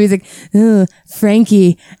Frank. And so he's like, "Oh,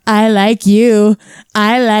 Frankie, I like you.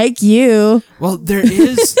 I like you." Well, there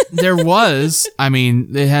was, I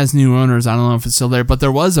mean, it has new owners. I don't know if it's still there, but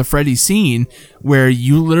there was a Freddy scene where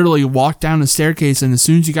you literally walked down the staircase and as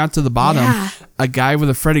soon as you got to the bottom, a guy with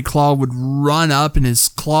a Freddy claw would run up and his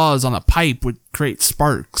claws on a pipe would create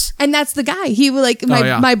sparks. And that's the guy. He would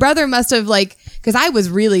my brother must have because I was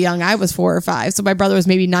really young. I was 4 or 5. So my brother was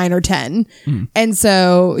maybe 9 or 10. And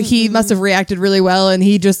so he must have reacted really well. And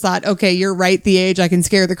he just thought, okay, you're right the age I can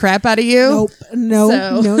scare the crap out of you. No.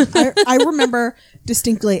 I remember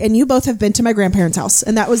distinctly, and you both have been to my grandparents' house,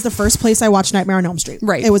 and that was the first place I watched Nightmare on Elm Street.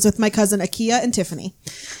 Right. It was with my cousin Akia and Tiffany,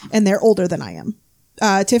 and they're older than I am.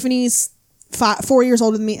 Tiffany's 4 years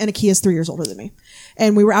older than me, and Akia's 3 years older than me.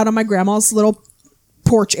 And we were out on my grandma's little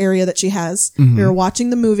porch area that she has. We were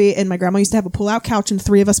watching the movie, and my grandma used to have a pull-out couch, and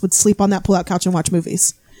 3 of us would sleep on that pull-out couch and watch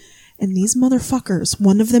movies. And these motherfuckers,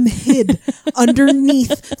 one of them hid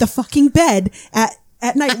underneath the fucking bed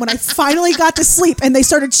at night when I finally got to sleep, and they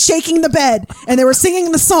started shaking the bed and they were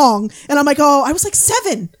singing the song, and I'm like, oh, I was like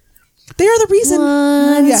 7. They are the reason.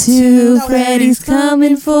 1, Yes. 2, No, Freddy's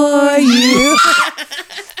coming for you.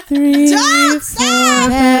 3, 4,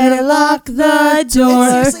 better lock the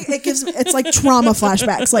door. Seriously, it's like trauma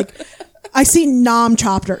flashbacks. Like I see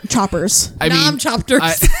choppers. I mean, Chopters.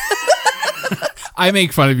 I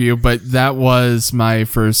make fun of you, but that was my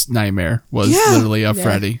first nightmare, was literally a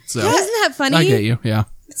Freddy. So Isn't that funny? I get you, yeah.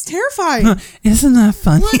 It's terrifying. Isn't that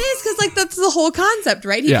funny? Well, it is because that's the whole concept,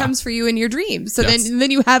 right? He Yeah. comes for you in your dreams. So Yes.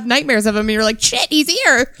 then you have nightmares of him, and you're like, shit, he's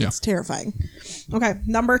here. Yeah. It's terrifying. Okay,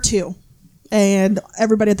 number 2, and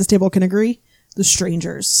everybody at this table can agree: The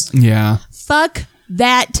Strangers. Yeah. Fuck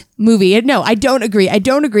that movie. No, I don't agree. I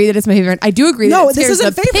don't agree that it's my favorite. I do agree that No, it this scares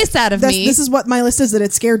isn't the favorite. piss out of me. This is what my list is. That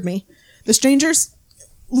it scared me. The Strangers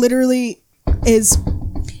literally is.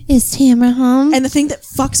 Is Tamara home? And the thing that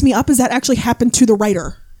fucks me up is that actually happened to the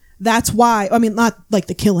writer. That's why, I mean, not like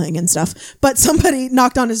the killing and stuff, but somebody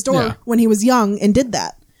knocked on his door when he was young and did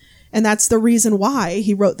that. And that's the reason why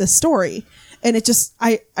he wrote this story. And it just,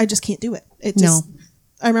 I just can't do it. It just,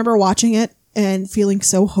 I remember watching it and feeling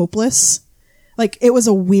so hopeless. Like it was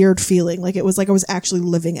a weird feeling. Like it was like I was actually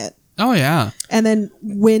living it. Oh, yeah. And then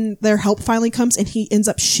when their help finally comes and he ends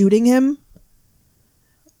up shooting him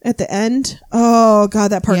at the end. Oh God,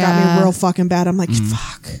 that part got me real fucking bad. I'm like,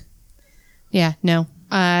 fuck. Yeah, no.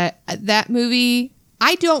 That movie,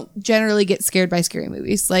 I don't generally get scared by scary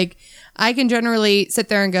movies. Like, I can generally sit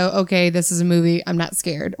there and go, okay, this is a movie, I'm not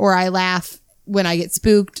scared. Or I laugh when I get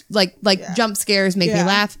spooked. Like jump scares make me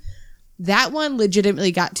laugh. That one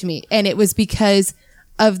legitimately got to me. And it was because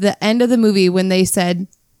of the end of the movie when they said,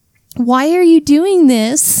 "Why are you doing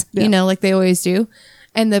this?" You know, like they always do.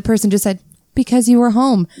 And the person just said, "Because you were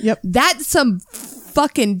home." Yep. That's some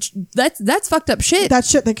that's fucked up shit. That's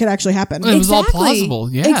shit that could actually happen. It was all Exactly.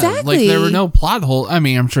 plausible. Yeah. Exactly. Like there were no plot holes. I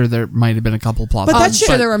mean, I'm sure there might have been a couple plot But holes. that I'm shit-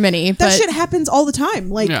 sure there were many. that But shit happens all the time.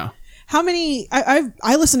 Like, Yeah. how many?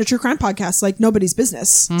 I listen to true crime podcasts like nobody's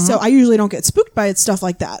business, Mm-hmm. so I usually don't get spooked by stuff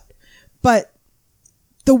like that. But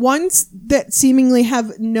the ones that seemingly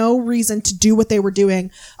have no reason to do what they were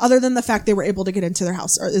doing, other than the fact they were able to get into their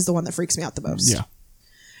house, is the one that freaks me out the most. Yeah.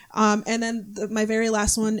 And then my very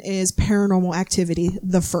last one is Paranormal Activity,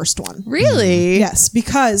 the first one. really, Yes,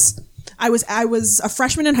 because I was a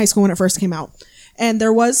freshman in high school when it first came out, and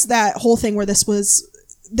there was that whole thing where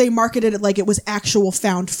they marketed it like it was actual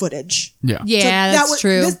found footage. Yeah. yeah, So that's was-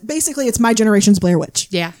 true. Basically, it's my generation's Blair Witch.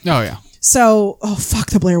 Yeah. Oh yeah. So,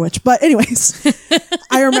 fuck the Blair Witch. But anyways,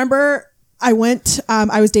 I remember I went.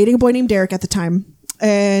 I was dating a boy named Derek at the time,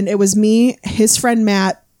 and it was me, his friend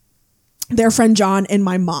Matt, their friend John, and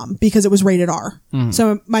my mom, because it was rated R.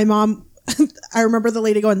 So my mom, I remember the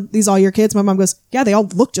lady going, "These all your kids?" My mom goes, "Yeah, they all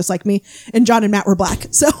look just like me." And John and Matt were black,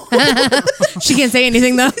 so She can't say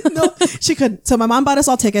anything though. no, she couldn't. So my mom bought us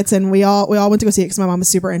all tickets, and we all went to go see it because my mom was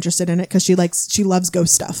super interested in it because she loves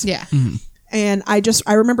ghost stuff. Yeah. And I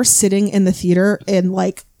remember sitting in the theater and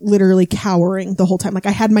like literally cowering the whole time. Like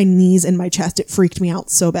I had my knees in my chest. It freaked me out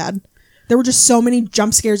so bad. There were just so many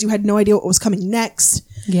jump scares. You had no idea what was coming next.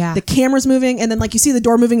 Yeah. The camera's moving, and then like you see the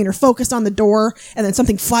door moving and you're focused on the door, and then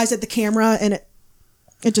something flies at the camera, and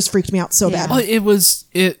it just freaked me out so Yeah. bad. Well, it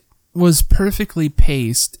was perfectly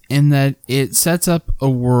paced in that it sets up a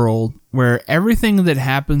world where everything that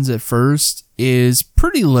happens at first is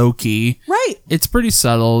pretty low key. Right. It's pretty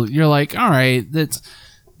subtle. You're like, all right, that's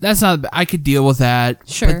not. I could deal with that.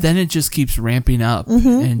 Sure. But then it just keeps ramping up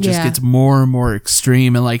and just Yeah. gets more and more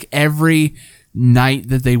extreme. And like every night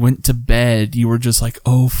that they went to bed, you were just like,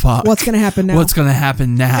 oh fuck, What's gonna happen now? What's gonna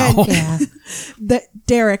happen now? Yeah. That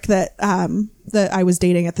Derek that I was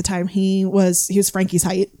dating at the time, he was Frankie's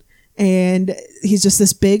height, and he's just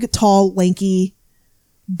this big, tall, lanky,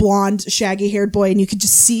 blonde, shaggy haired boy, and you could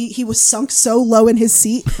just see he was sunk so low in his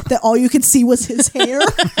seat that all you could see was his hair.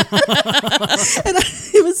 And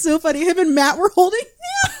it was so funny. Him and Matt were holding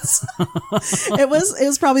hands. It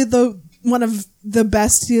was probably one of the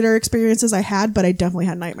best theater experiences I had, but I definitely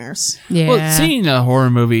had nightmares. Yeah. Well, seeing a horror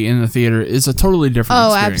movie in the theater is a totally different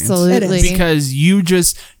Oh, experience. absolutely. It is. Because you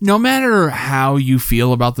just, no matter how you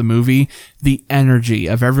feel about the movie, the energy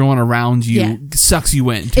of everyone around you Yeah. sucks you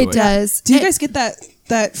into it. It does. Do you guys get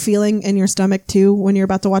that feeling in your stomach too when you're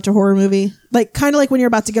about to watch a horror movie? Like kind of like when you're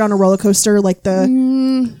about to get on a roller coaster, like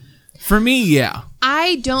the For me, yeah.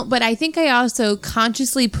 I don't, but I think I also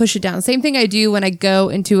consciously push it down. Same thing I do when I go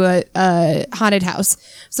into a haunted house.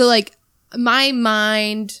 So like my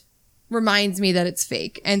mind reminds me that it's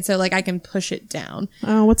fake, and so like I can push it down.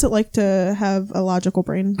 what's it like to have a logical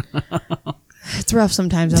brain? It's rough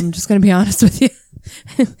sometimes. I'm just gonna be honest with you.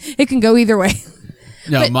 It can go either way.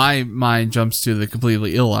 No, But- my mind jumps to the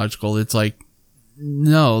completely illogical. It's like,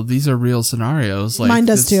 no, these are real scenarios. Like Mine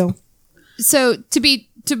does this- too. So to be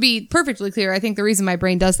perfectly clear, I think the reason my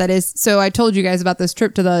brain does that is, so I told you guys about this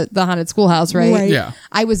trip to the haunted schoolhouse, right? Right. Yeah.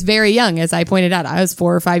 I was very young, as I pointed out. I was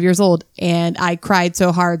 4 or 5 years old, and I cried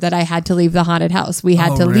so hard that I had to leave the haunted house. We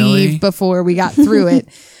had Oh, to really? leave before we got through it.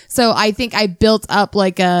 So I think I built up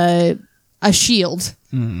like a shield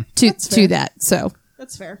to that. So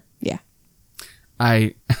That's fair. yeah.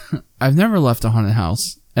 I've never left a haunted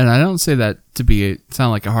house, and I don't say that to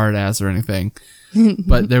sound like a hard ass or anything.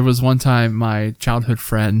 But there was one time my childhood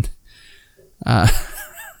friend,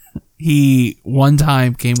 he one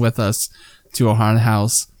time came with us to a haunted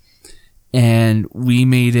house, and we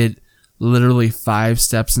made it literally 5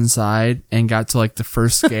 steps inside and got to like the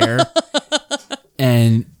first scare.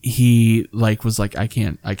 And he like was like, I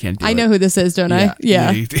can't do it. I know who this is, don't I?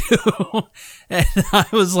 Yeah. you do. And I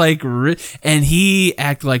was like, and he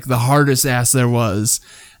acted like the hardest ass there was.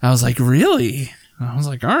 I was like, really? I was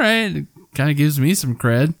like, all right. It kind of gives me some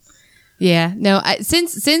cred. Yeah, no.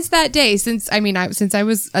 Since that day, since I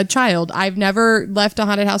was a child, I've never left a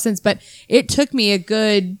haunted house since. But it took me a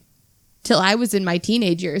good till I was in my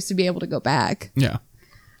teenage years to be able to go back. Yeah.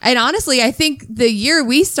 And honestly, I think the year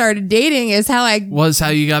we started dating is how I. Was how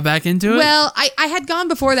you got back into it? Well, I had gone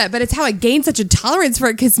before that, but it's how I gained such a tolerance for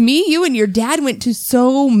it because you and your dad went to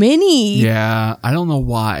so many. Yeah. I don't know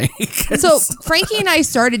why. So Frankie and I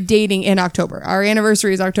started dating in October. Our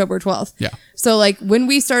anniversary is October 12th. Yeah. So like when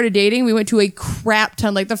we started dating, we went to a crap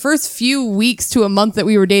ton. Like the first few weeks to a month that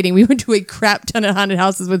we were dating, we went to a crap ton of haunted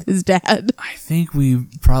houses with his dad. I think we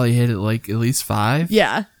probably hit it like at least 5.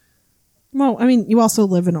 Yeah. Well, I mean, you also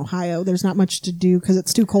live in Ohio. There's not much to do because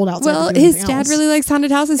it's too cold outside. Well, to do his anything dad else. really likes haunted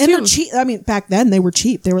houses And too. they're cheap. I mean, back then they were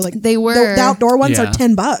cheap. They were like They were. the outdoor ones Yeah. are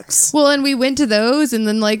 $10. Well, and we went to those, and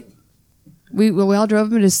then like we all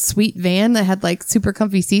drove in a sweet van that had like super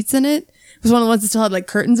comfy seats in it. It was one of the ones that still had like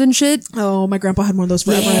curtains and shit. Oh, my grandpa had one of those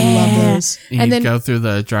forever. I love those. And, And you then- go through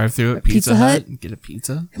the drive-through at Pizza Pizza Hut Hut. and get a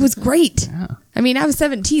pizza. It was great. I mean, I was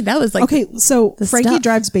 17. That was like Okay, so the Frankie stuff.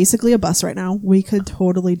 drives basically a bus right now. We could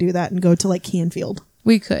totally do that and go to like Canfield.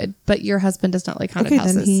 we could, but your husband does not like haunted Okay,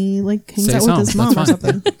 houses. then he like hangs Stay out with home. his mom or That's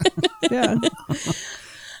something.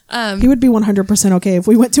 Yeah. He would be 100% okay if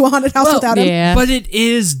we went to a haunted house without him. yeah. But it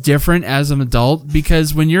is different as an adult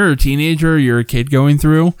because when you're a teenager, you're a kid going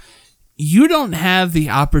through, you don't have the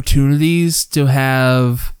opportunities to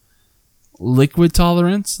have liquid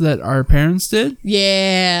tolerance that our parents did.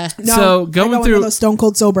 yeah. No, So I going go through- into those stone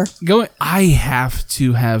cold sober. I have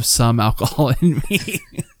to have some alcohol in me.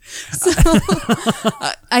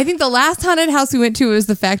 I think the last haunted house we went to was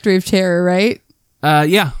the Factory of Terror, right?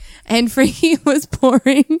 Yeah. And Frankie was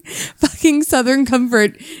pouring fucking Southern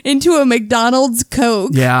Comfort into a McDonald's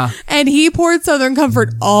Coke. Yeah. And he poured Southern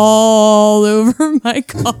Comfort all over my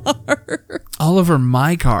car. All over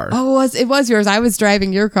my car. Oh, it was yours. I was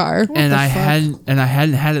driving your car. and I hadn't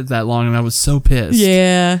had it that long and I was so pissed.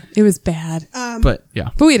 Yeah, it was bad. But yeah.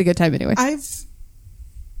 But we had a good time anyway.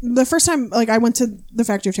 The first time like I went to the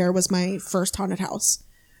Factory of Terror was my first haunted house.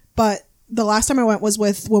 But the last time I went was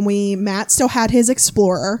when Matt still had his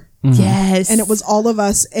Explorer. Yes. And it was all of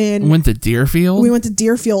us and Went to Deerfield. we went to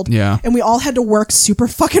Deerfield. Yeah. And we all had to work super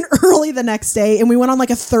fucking early the next day. And we went on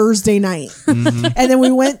like a Thursday night. And then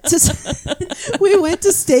we went to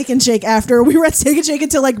Steak and Shake after. We were at Steak and Shake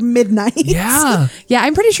until like midnight. Yeah. yeah,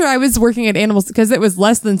 I'm pretty sure I was working at Animals because it was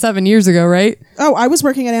less than 7 years ago, right? Oh, I was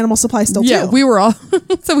working at Animal Supply still Yeah, too. we were all.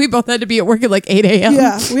 So we both had to be at work at like 8 a.m.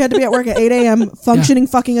 Yeah, we had to be at work at 8 a.m. functioning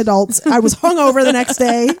fucking adults. I was hungover the next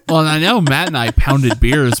day. Well, and I know Matt and I pounded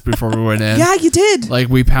beers before we went in. Yeah, you did. Like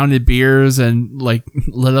we pounded beers and like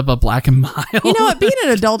lit up a Black and Mild. You know what? Being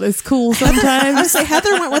an adult is cool I sometimes. say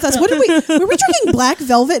Heather went with us. Were we drinking Black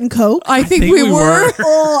Velvet and Coke? I think think we we were. were.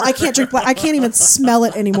 Oh, I can't drink black. I can't even smell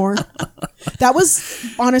it anymore. That was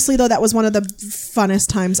honestly though, that was one of the funnest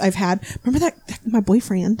times I've had. Remember that my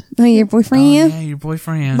boyfriend. Oh, your boyfriend? Oh, yeah, your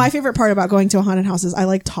boyfriend. My favorite part about going to a haunted house is I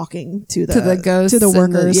like talking to the ghosts. to the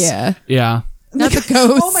and workers. yeah. yeah. Not the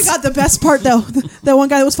ghosts. Oh my god, the best part though, the one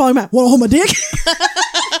guy that was following Matt. Want to hold my dick?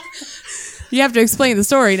 You have to explain the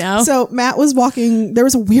story now. So Matt was walking. There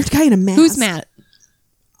was a weird guy in a mask. Who's Matt?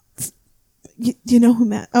 You know who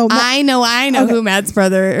Matt? Oh, Matt. I know Okay. who Matt's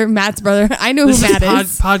brother. I know who This Matt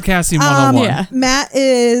is is. podcasting 101. yeah. Matt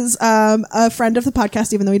is a friend of the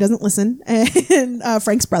podcast, even though he doesn't listen, and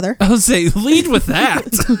Frank's brother. I would say lead with that.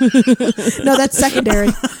 No, that's secondary.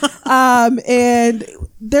 And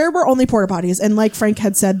there were only porta potties, and like Frank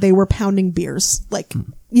had said, they were pounding beers. Like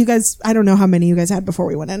you guys, I don't know how many you guys had before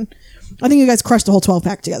we went in. I think you guys crushed a whole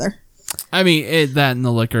 12-pack together. I mean, that and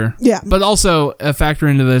the liquor. Yeah. But also, a factor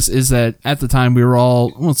into this is that at the time we were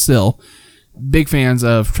all, well, still big fans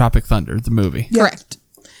of Tropic Thunder, the movie. Correct.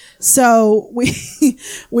 So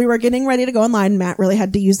we were getting ready to go online. Matt really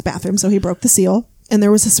had to use the bathroom, so he broke the seal. And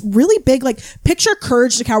there was this really big, like, picture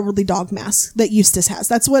Courage the Cowardly Dog mask that Eustace has.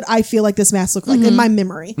 That's what I feel like this mask looked like in my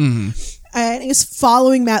memory. And he was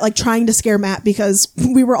following Matt, like trying to scare Matt because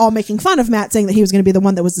we were all making fun of Matt, saying that he was going to be the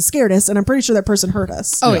one that was the scaredest. And I'm pretty sure that person heard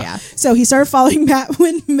us. Oh, yeah. So he started following Matt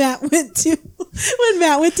when Matt went to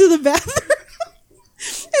the bathroom.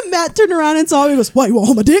 And Matt turned around and saw him. He goes, "What, you want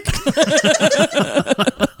to hold my dick?"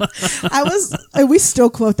 We still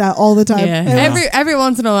quote that all the time. Yeah. And Every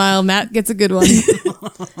once in a while, Matt gets a good one.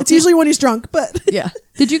 it's usually when he's drunk, but Yeah.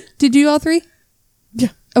 Did you all three? yeah.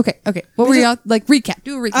 Okay. What were y'all like? Recap.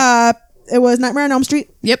 Do a recap. It was Nightmare on Elm Street.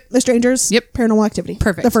 Yep. The Strangers. Yep. Paranormal Activity.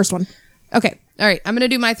 Perfect. The first one. Okay. All right. I'm gonna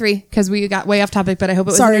do my 3 because we got way off topic, but I hope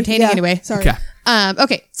it was Sorry. entertaining Yeah. anyway. Sorry. Okay.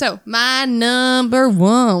 Okay. So my number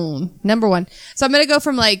one. So I'm gonna go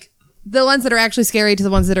from like the ones that are actually scary to the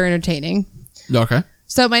ones that are entertaining. Okay.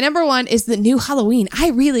 So my number one is the new Halloween. I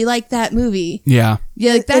really like that movie. Yeah.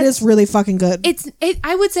 Yeah, like It is really fucking good.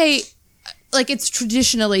 I would say like it's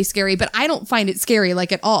traditionally scary, but I don't find it scary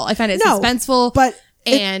like at all. I find it No, suspenseful, but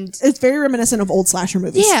and it's very reminiscent of old slasher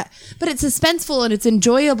movies. yeah, but it's suspenseful and it's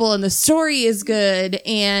enjoyable and the story is good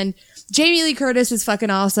and Jamie Lee Curtis is fucking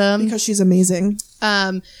awesome. Because she's amazing.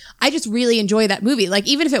 I just really enjoy that movie. Like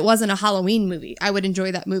even if it wasn't a Halloween movie, I would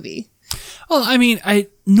enjoy that movie. Well, I mean,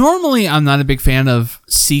 I'm not a big fan of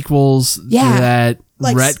sequels Yeah. that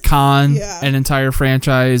Like, retcon yeah. an entire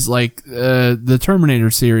franchise. Like the Terminator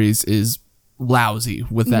series is lousy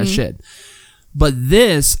with that shit. But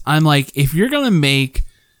this, I'm like, if you're going to make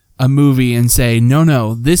a movie and say,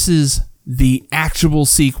 no, this is the actual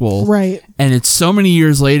sequel. Right. And it's so many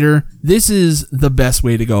years later, this is the best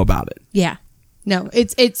way to go about it. Yeah. No,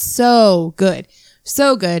 it's so good.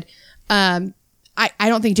 So good. I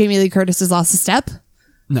don't think Jamie Lee Curtis has lost a step.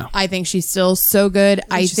 No. I think she's still so good.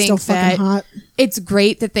 I she's think still fucking that hot. it's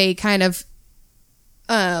great that they kind of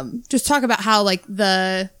just talk about how like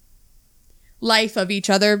the life of each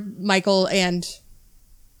other, Michael and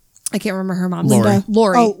I can't remember her mom's Lori. name.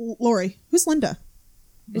 Lori. Oh, Lori. Who's Linda?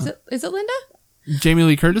 Is it Linda? Jamie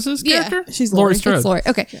Lee Curtis's Yeah. character? She's Laurie Lori. Strode. It's Lori.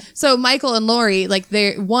 Okay. So Michael and Lori, like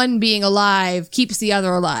they're one being alive keeps the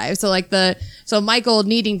other alive. So like so Michael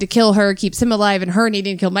needing to kill her keeps him alive, and her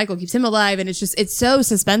needing to kill Michael keeps him alive. And it's so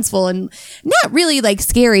suspenseful and not really like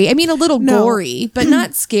scary. I mean, a little No. gory, but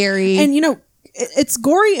not scary. And it's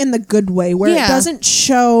gory in the good way, where Yeah. it doesn't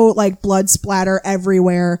show like blood splatter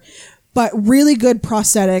everywhere, but really good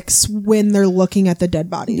prosthetics when they're looking at the dead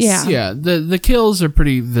bodies. Yeah. Yeah, the kills are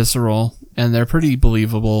pretty visceral and they're pretty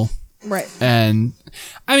believable. Right. And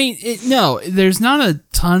I mean, there's not a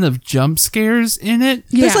ton of jump scares in it.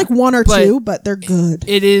 There's like one or But two, but they're good.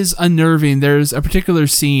 It is unnerving. There's a particular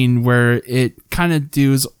scene where it kind of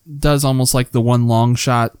does almost like the one long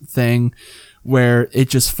shot thing, where it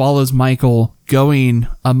just follows Michael going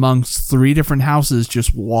amongst 3 different houses,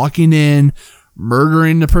 just walking in,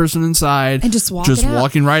 murdering the person inside, And just walking out.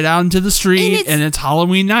 walking right out into the street, and it's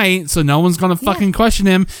Halloween night, so no one's gonna fucking question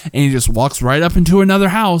him, and he just walks right up into another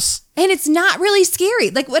house. And it's not really scary.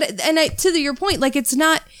 Like to your point, like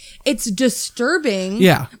it's disturbing.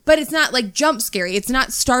 Yeah. But it's not like jump scary. It's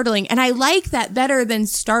not startling. And I like that better than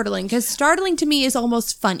startling, because startling to me is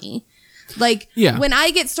almost funny. Like when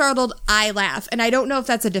I get startled, I laugh. And I don't know if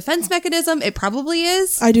that's a defense mechanism. It probably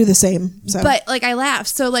is. I do the same. So. But like I laugh.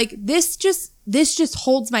 So like this just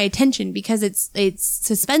holds my attention because it's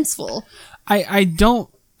suspenseful. I don't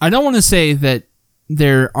want to say that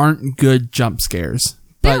there aren't good jump scares.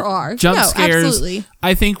 But There are. jump No, scares. absolutely.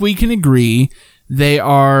 I think we can agree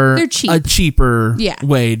they're cheap. a cheaper Yeah.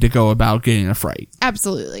 way to go about getting a fright.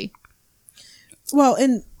 Absolutely. Well,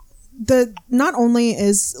 and not only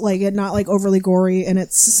is like it not like overly gory and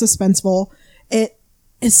it's suspenseful, it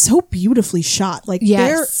is so beautifully shot. Like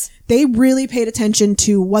Yes. they really paid attention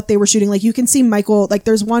to what they were shooting. Like you can see Michael, like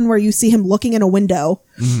there's one where you see him looking in a window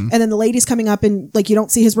and then the lady's coming up and like you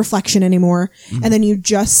don't see his reflection anymore. And then you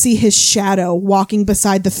just see his shadow walking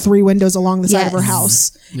beside the 3 windows along the side of her Yes.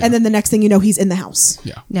 house. And then the next thing you know, he's in the house.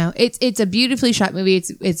 Yeah. No, it's a beautifully shot movie.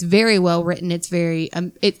 It's very well written. It's very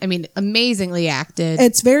amazingly acted.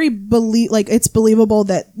 It's very it's believable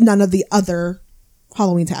that none of the other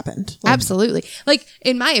Halloweens happened. Like, Absolutely. Like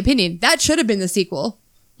in my opinion, that should have been the sequel.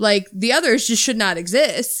 Like the others just should not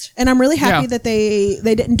exist. and I'm really happy Yeah. that they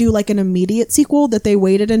didn't do like an immediate sequel, that they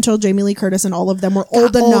waited until Jamie Lee Curtis and all of them were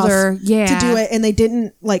old enough older, yeah. to do it, and they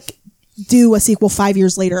didn't like do a sequel 5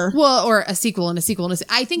 years later. Well, or a sequel and a sequel and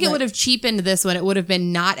I think it would have cheapened this one. It would have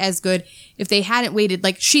been not as good if they hadn't waited.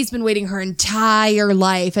 Like she's been waiting her entire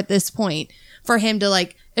life at this point for him to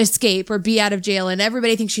like escape or be out of jail, and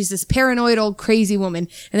everybody thinks she's this paranoid old crazy woman,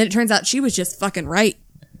 and then it turns out she was just fucking right.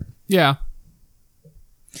 Yeah.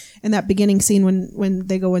 And that beginning scene when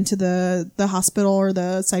they go into the hospital or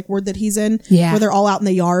the psych ward that he's in, Yeah. where they're all out in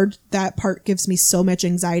the yard, that part gives me so much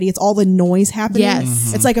anxiety. It's all the noise happening.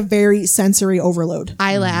 Yes. It's like a very sensory overload.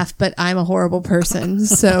 I laugh, but I'm a horrible person.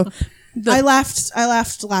 So I laughed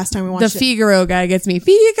last time we the watched it. Figaro guy gets me.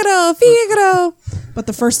 Figaro. But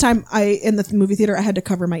the first time in the movie theater, I had to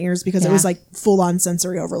cover my ears because it was like full on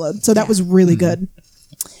sensory overload. So that was really good.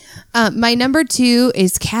 My number 2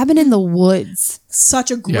 is Cabin in the Woods. Such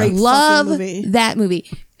a great Love fucking movie. that movie.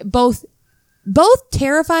 Both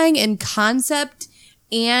terrifying in concept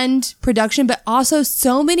and production, but also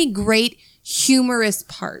so many great humorous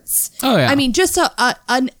parts. Oh, yeah. I mean, just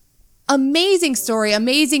an amazing story,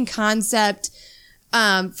 amazing concept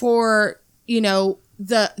for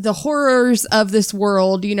the horrors of this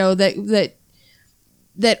world.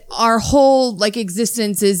 That our whole like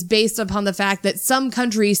existence is based upon the fact that some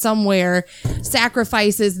country somewhere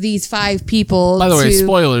sacrifices these 5 people. By the way, to-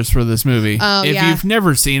 spoilers for this movie. Oh, if yeah. you've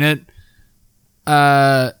never seen it,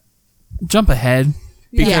 jump ahead.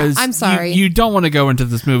 Because I'm sorry. You don't want to go into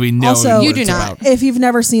this movie knowing Also, what You do it's not. about. If you've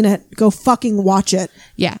never seen it, go fucking watch it.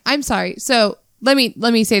 Yeah, I'm sorry. So let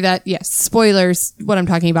me say that yes, spoilers. What I'm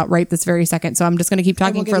talking about right this very second. So I'm just going to keep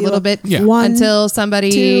talking will for a give little you bit Yeah. 1, until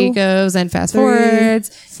somebody 2, goes and fast 3,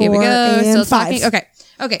 forwards. Here we 4, go. and Still 5. talking.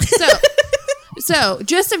 Okay. So So,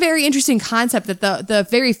 just a very interesting concept that the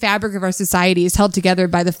very fabric of our society is held together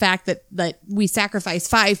by the fact that we sacrifice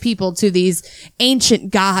 5 people to these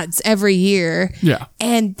ancient gods every year. Yeah.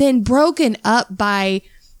 And then broken up by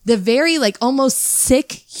the very like almost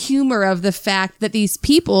sick humor of the fact that these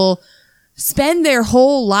people spend their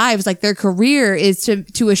whole lives, like their career is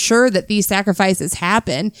to assure that these sacrifices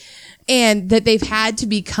happen. And that they've had to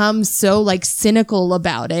become so like cynical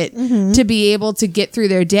about it to be able to get through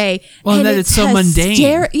their day. Well, and that it's so mundane.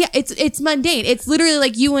 Yeah, it's mundane. It's literally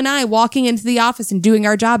like you and I walking into the office and doing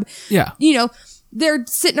our job. Yeah. You know, they're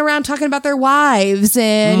sitting around talking about their wives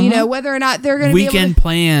and, you know, whether or not they're going to be able Weekend to,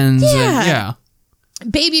 plans. Yeah.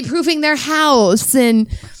 baby proofing their house. And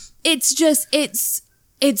it's just, it's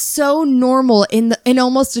so normal in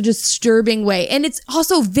almost a disturbing way. And it's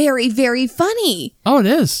also very, very funny. Oh, it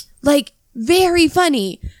is. Like, very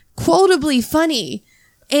funny, quotably funny.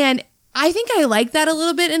 And I think I like that a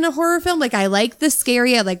little bit in a horror film. Like, I like the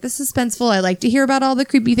scary, I like the suspenseful, I like to hear about all the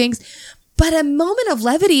creepy things. But a moment of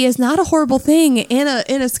levity is not a horrible thing in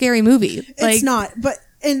a scary movie. Like, it's not. But,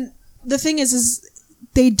 and the thing is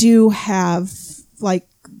they do have, like,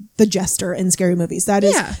 the jester in scary movies. That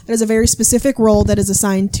is a very specific role that is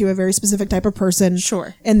assigned to a very specific type of person.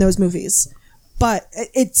 Sure. In those movies. But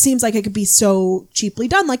it seems like it could be so cheaply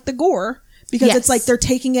done, like the gore, because it's like they're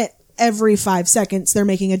taking it every 5 seconds. They're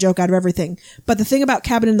making a joke out of everything. But the thing about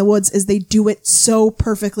Cabin in the Woods is they do it so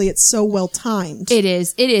perfectly. It's so well timed. It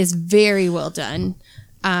is very well done.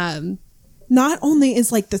 Not only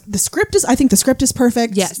is like the script is, I think the script is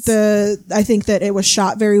perfect. Yes. I think that it was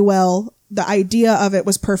shot very well. The idea of it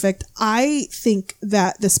was perfect. I think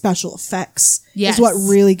that the special effects is what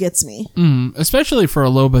really gets me. Especially for a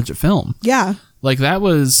low budget film. Yeah. Like that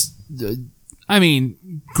was, I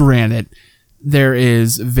mean, granted, there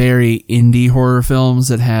is very indie horror films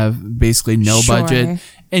that have basically no budget.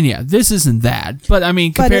 And yeah, this isn't that. But I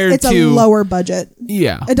mean, compared it's to... a lower budget.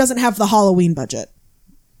 Yeah. It doesn't have the Halloween budget.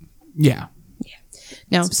 Yeah.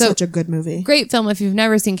 No, It's so such a good movie. Great film. If you've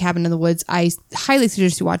never seen Cabin in the Woods, I highly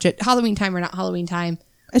suggest you watch it. Halloween time or not Halloween time.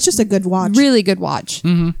 It's just a good watch. Really good watch.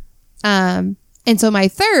 Mm-hmm. And so my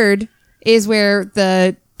third is where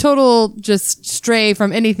the total just stray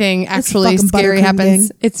from anything actually scary happens.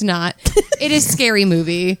 Gang. It's not. It is Scary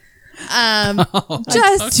Movie.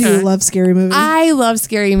 I do love Scary Movie. I love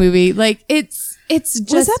Scary Movie. Like it's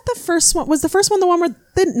just. Was that the first one? Was the first one the one where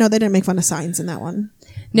they didn't make fun of signs in that one?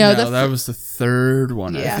 No, that was the third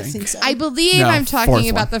one. Yeah, I think so. I believe No, I'm talking fourth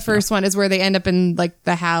about one. the first one is where they end up in like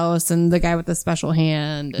the house and the guy with the special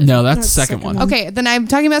hand. No, that's the That's second second one. one. Okay, then I'm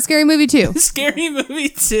talking about Scary Movie 2. Scary Movie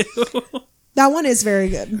 2. That one is very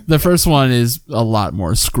good. The first one is a lot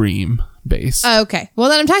more Scream based. Okay. Well,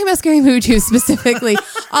 then I'm talking about Scary Movie 2 specifically.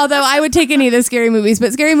 Although I would take any of the Scary Movies,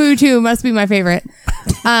 but Scary Movie 2 must be my favorite.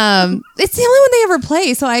 It's the only one they ever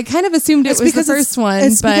play, so I kind of assumed it was the first one.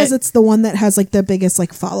 It's but, because it's the one that has like the biggest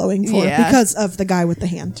like following for it Yeah. because of the guy with the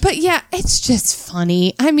hand. But yeah, it's just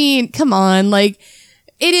funny. I mean, come on. Like,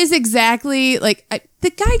 it is exactly like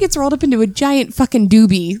the guy gets rolled up into a giant fucking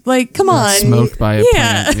doobie. Like, come on. Smoked by a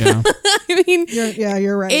plant. Yeah. I mean,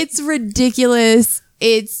 You're right. it's ridiculous.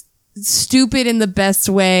 It's stupid in the best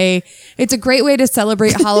way. It's a great way to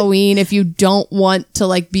celebrate Halloween if you don't want to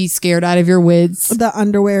like be scared out of your wits. The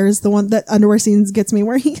underwear is the one that underwear scenes gets me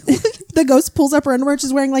where he the ghost pulls up her underwear.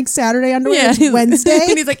 She's wearing like Saturday underwear. It's Wednesday.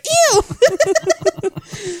 And he's like, ew.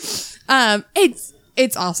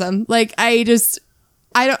 It's awesome. Like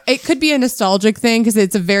it could be a nostalgic thing because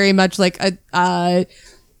it's a very much like a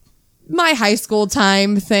my high school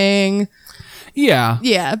time thing. Yeah.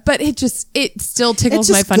 Yeah, but it still tickles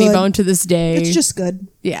It's my just funny good. bone to this day. It's just good.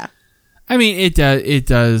 yeah. I mean, it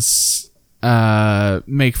does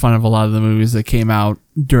make fun of a lot of the movies that came out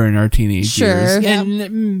during our teenage Sure. years. Yeah.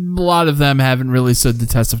 And a lot of them haven't really stood the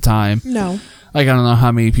test of time. No. Like, I don't know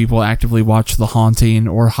how many people actively watch The Haunting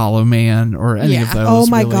or Hollow Man or any of those. Oh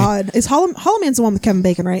my really. God. Is Hollow Man's the one with Kevin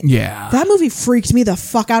Bacon, right? Yeah. That movie freaked me the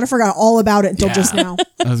fuck out. I forgot all about it until just now.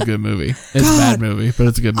 That was a good movie. It's a bad movie, but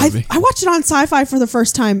it's a good movie. I watched it on Sci-Fi for the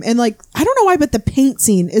first time, and like I don't know why, but the paint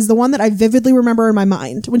scene is the one that I vividly remember in my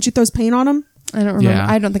mind when she throws paint on him. I don't remember. Yeah.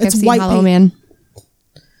 I don't think It's I've seen white Hollow paint. Man.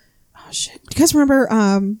 Oh shit! Do you guys remember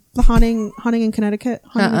the haunting in Connecticut?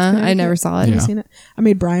 Haunting in Connecticut? I never saw it. Have you Yeah. seen it? I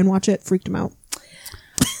made Brian watch it. Freaked him out.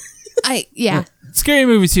 Yeah. Scary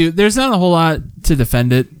Movie 2, there's not a whole lot to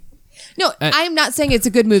defend it. No, I'm not saying it's a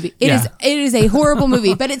good movie. It is a horrible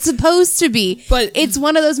movie, but it's supposed to be. But- it's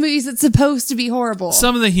one of those movies that's supposed to be horrible.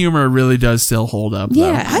 Some of the humor really does still hold up,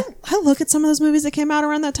 Yeah. though. I look at some of those movies that came out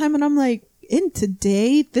around that time, and I'm like, in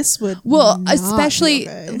today, this would Well, not especially be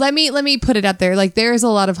okay. let me put it out there. Like there's a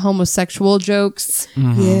lot of homosexual jokes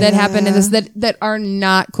Yeah. that happen in this that are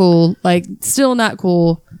not cool. Like still not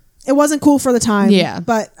cool. It wasn't cool for the time. Yeah.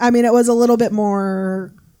 But I mean, it was a little bit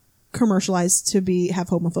more commercialized to have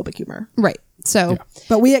homophobic humor. Right. So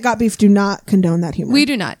But we at Got Beef do not condone that humor. we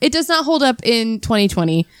do not. It does not hold up in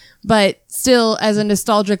 2020, but still as a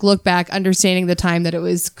nostalgic look back, understanding the time that it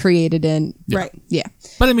was created in. Right. Yeah.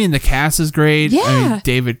 But I mean, the cast is great. I Yeah. mean,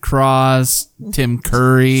 David Cross, Tim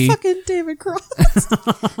Curry. Fucking David Cross.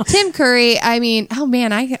 Tim Curry, I mean, oh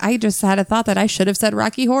man, I just had a thought that I should have said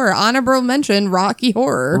Rocky Horror. Honorable mention, Rocky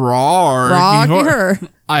Horror. Rocky Horror.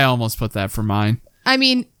 I almost put that for mine. I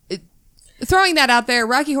mean, throwing that out there,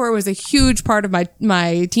 Rocky Horror was a huge part of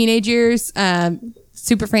my teenage years.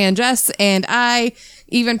 Super fan Jess and I,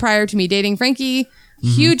 even prior to me dating Frankie,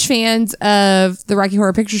 huge fans of the Rocky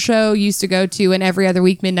Horror Picture Show. Used to go to an every other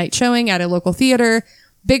week midnight showing at a local theater.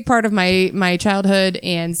 Big part of my childhood,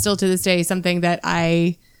 and still to this day something that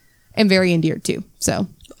I am very endeared to. So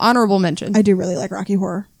honorable mention. I do really like Rocky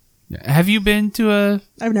Horror. Have you been to a...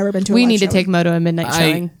 I've never been to a We live need to showing. take Moto a midnight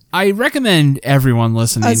showing. I recommend everyone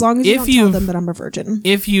listening. As long as you if don't tell you've, them that I'm a virgin.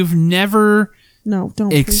 if you've never No, don't.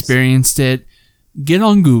 please. experienced it, get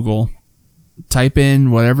on Google, type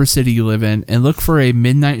in whatever city you live in, and look for a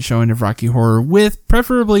midnight showing of Rocky Horror with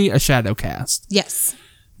preferably a shadow cast. Yes.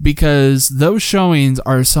 Because those showings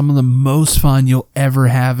are some of the most fun you'll ever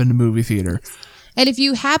have in a movie theater. And if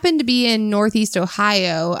you happen to be in Northeast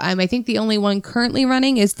Ohio, I think the only one currently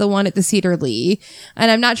running is the one at the Cedar Lee.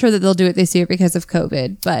 And I'm not sure that they'll do it this year because of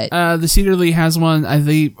COVID, but The Cedar Lee has one.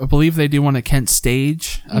 I believe they do one at Kent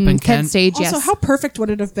Stage up in Kent Stage, Also, yes. how perfect would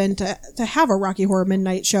it have been to have a Rocky Horror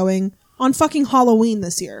midnight showing on fucking Halloween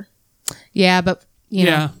this year? Yeah, but, you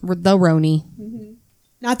know, Yeah. the Roni.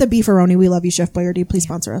 Not the beefaroni. We love you, Chef Boyardee. Please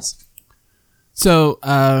sponsor us. So,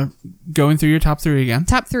 going through your top three again.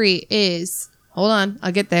 Top 3 is, hold on,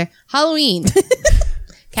 I'll get there. Halloween.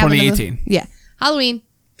 Cabin in the- 2018. Yeah. Halloween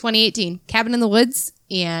 2018. Cabin in the Woods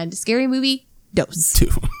and Scary Movie Dose. 2.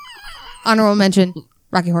 Honorable mention,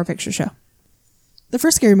 Rocky Horror Picture Show. The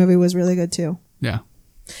first scary movie was really good too. Yeah.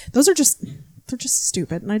 Those are they're just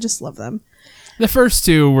stupid, and I just love them. The first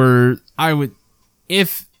 2 were,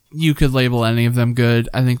 if you could label any of them good,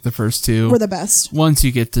 I think the first 2. We're the best. Once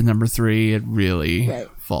you get to number 3, it really Right.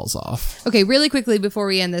 falls off. Okay, really quickly before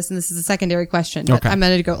we end this, and this is a secondary question, but Okay. I'm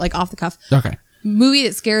going to go like off the cuff. Okay. Movie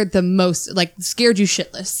that scared the most, like scared you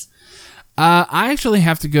shitless. I actually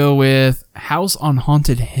have to go with House on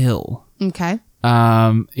Haunted Hill. Okay.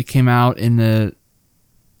 It came out in the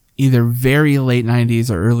either very late 90s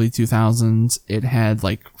or early 2000s. It had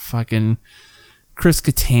like fucking Chris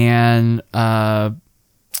Kattan,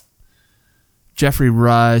 Jeffrey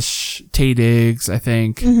Rush, Tay Diggs, I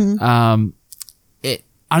think.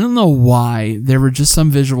 I don't know why. There were just some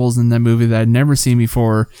visuals in that movie that I'd never seen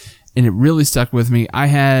before, and it really stuck with me. I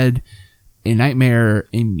had a nightmare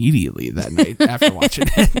immediately that night after watching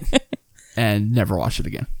it, and never watched it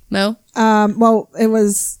again. No? Well, it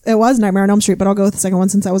was Nightmare on Elm Street, but I'll go with the second one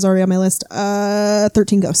since that was already on my list.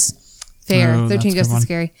 13 Ghosts. Fair. Oh, 13 that's a good Ghosts one. is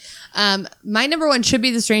scary. My number one should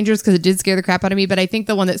be The Strangers because it did scare the crap out of me, but I think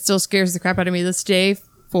the one that still scares the crap out of me this day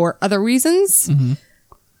for other reasons,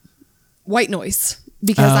 White Noise.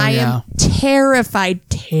 Because Oh, I yeah. am terrified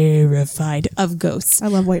of ghosts. I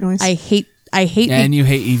love White Noise. I hate And you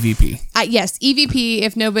hate EVP. yes, EVP,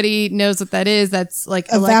 if nobody knows what that is, that's like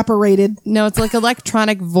Evaporated. no, it's like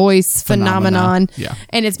electronic voice phenomenon. Yeah.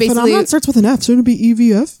 And it's basically Phenomenon starts with an F. Shouldn't it be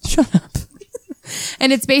EVF? shut up.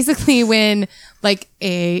 And it's basically when like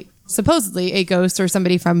supposedly a ghost or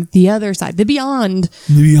somebody from the other side, the beyond,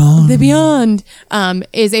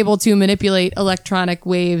 is able to manipulate electronic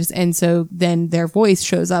waves, and so then their voice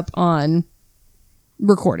shows up on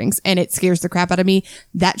recordings, and it scares the crap out of me.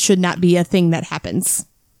 That should not be a thing that happens.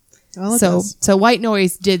 Well, it So does. White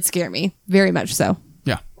Noise did scare me very much so.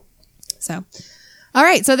 Yeah. So, all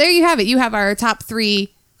right. So there you have it. You have our top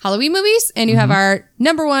 3 Halloween movies, and you have our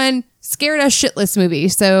number 1 scared us shitless movie.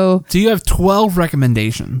 So So you have 12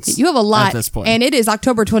 recommendations. you have a lot at this point. and it is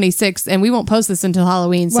October 26th, and we won't post this until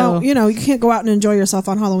Halloween. Well, So you know, you can't go out and enjoy yourself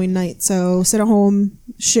on Halloween night. So sit at home,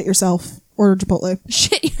 shit yourself, order Chipotle.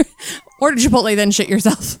 order Chipotle, then shit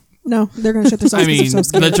yourself. No, they're going to shit themselves I mean, because they're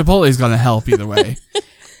so the scared. Chipotle is going to help either way.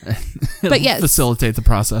 But yes. Facilitate the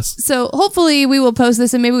process. So hopefully we will post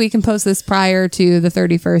this, and maybe we can post this prior to the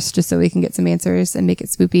 31st, just so we can get some answers and make it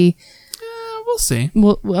spoopy. We'll see.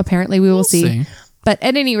 Apparently we will We'll see. see. But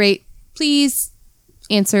at any rate, please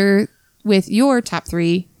answer with your top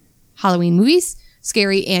 3 Halloween movies,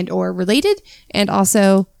 scary and or related, and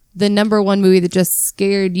also the number 1 movie that just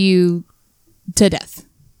scared you to death.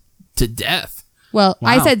 To death. Well, Wow.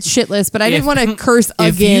 I said shitless, but I didn't want to curse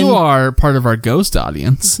If again. you are part of our ghost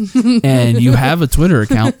audience and you have a Twitter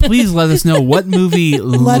account, please let us know what movie us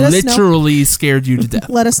know. literally scared you to death.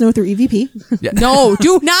 Let us know through EVP. Yeah. No,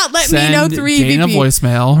 do not let me know Send through Jane a EVP.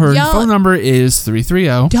 voicemail. Her Y'all- phone number is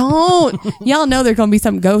 330. Don't. Y'all know there's going to be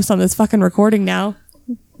some ghosts on this fucking recording now.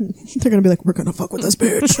 They're gonna be like, we're gonna fuck with this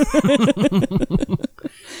bitch.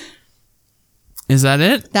 Is that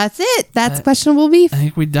it? That's it. That's questionable beef. I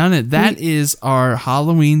think we've done it. That is our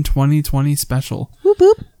Halloween 2020 special. Boop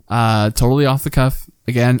boop. Totally off the cuff.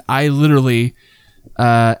 Again, I literally,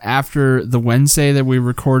 after the Wednesday that we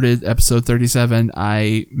recorded episode 37,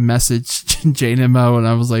 I messaged Jane and Mo and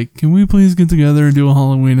I was like, can we please get together and do a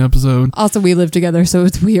Halloween episode? Also, we live together, so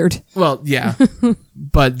it's weird. Well, yeah.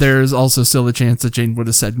 But there's also still a chance that Jane would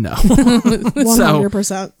have said no.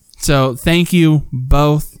 100%. So thank you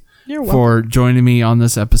both You're welcome. for joining me on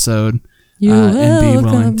this episode You're and be willing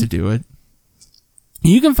welcome. to do it.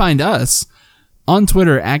 You can find us on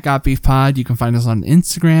Twitter at GotBeefPod. You can find us on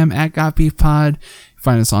Instagram at GotBeefPod. You can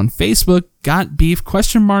find us on Facebook, Got Beef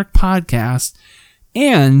podcast.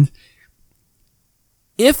 And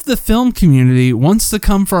if the film community wants to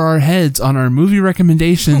come for our heads on our movie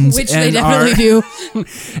recommendations, Which they and definitely our, do.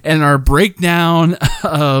 and our breakdown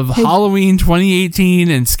of Halloween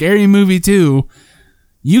 2018 and Scary Movie 2,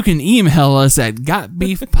 you can email us at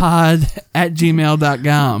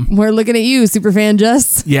gotbeefpod@gmail.com. We're looking at you, superfan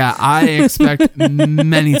Jess. Yeah, I expect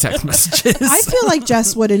many text messages. I feel like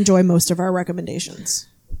Jess would enjoy most of our recommendations.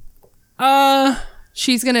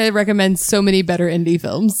 She's going to recommend so many better indie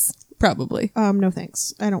films. Probably. No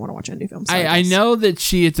thanks. I don't want to watch indie films. Sorry, I Jess. know that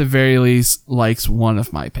she, at the very least, likes one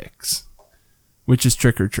of my picks, which is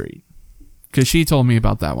Trick or Treat, because she told me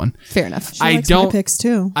about that one. Fair enough. She likes my picks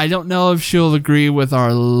too. I don't know if she'll agree with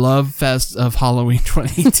our love fest of Halloween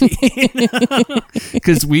 2018,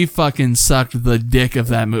 because we fucking sucked the dick of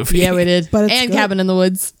that movie. Yeah, we did. But it's And good. Cabin in the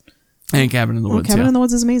Woods. And Cabin in the Woods. Cabin yeah. in the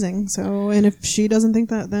Woods is amazing. So, and if she doesn't think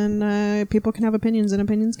that, then people can have opinions, and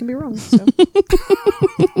opinions can be wrong. So,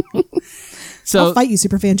 So I'll fight you,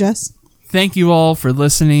 superfan Jess. thank you all for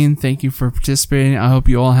listening. Thank you for participating. I hope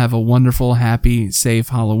you all have a wonderful, happy, safe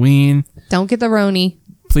Halloween. Don't get the Roni.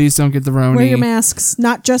 Please don't get the Roni. Wear your masks,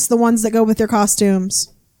 not just the ones that go with your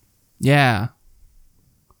costumes. Yeah.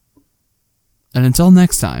 And until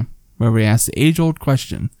next time, where we ask the age-old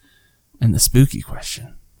question and the spooky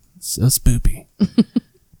question. So spoopy.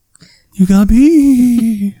 You got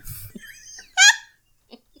beef.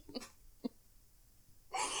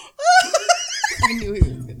 I knew he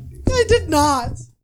was going to do that. I did not.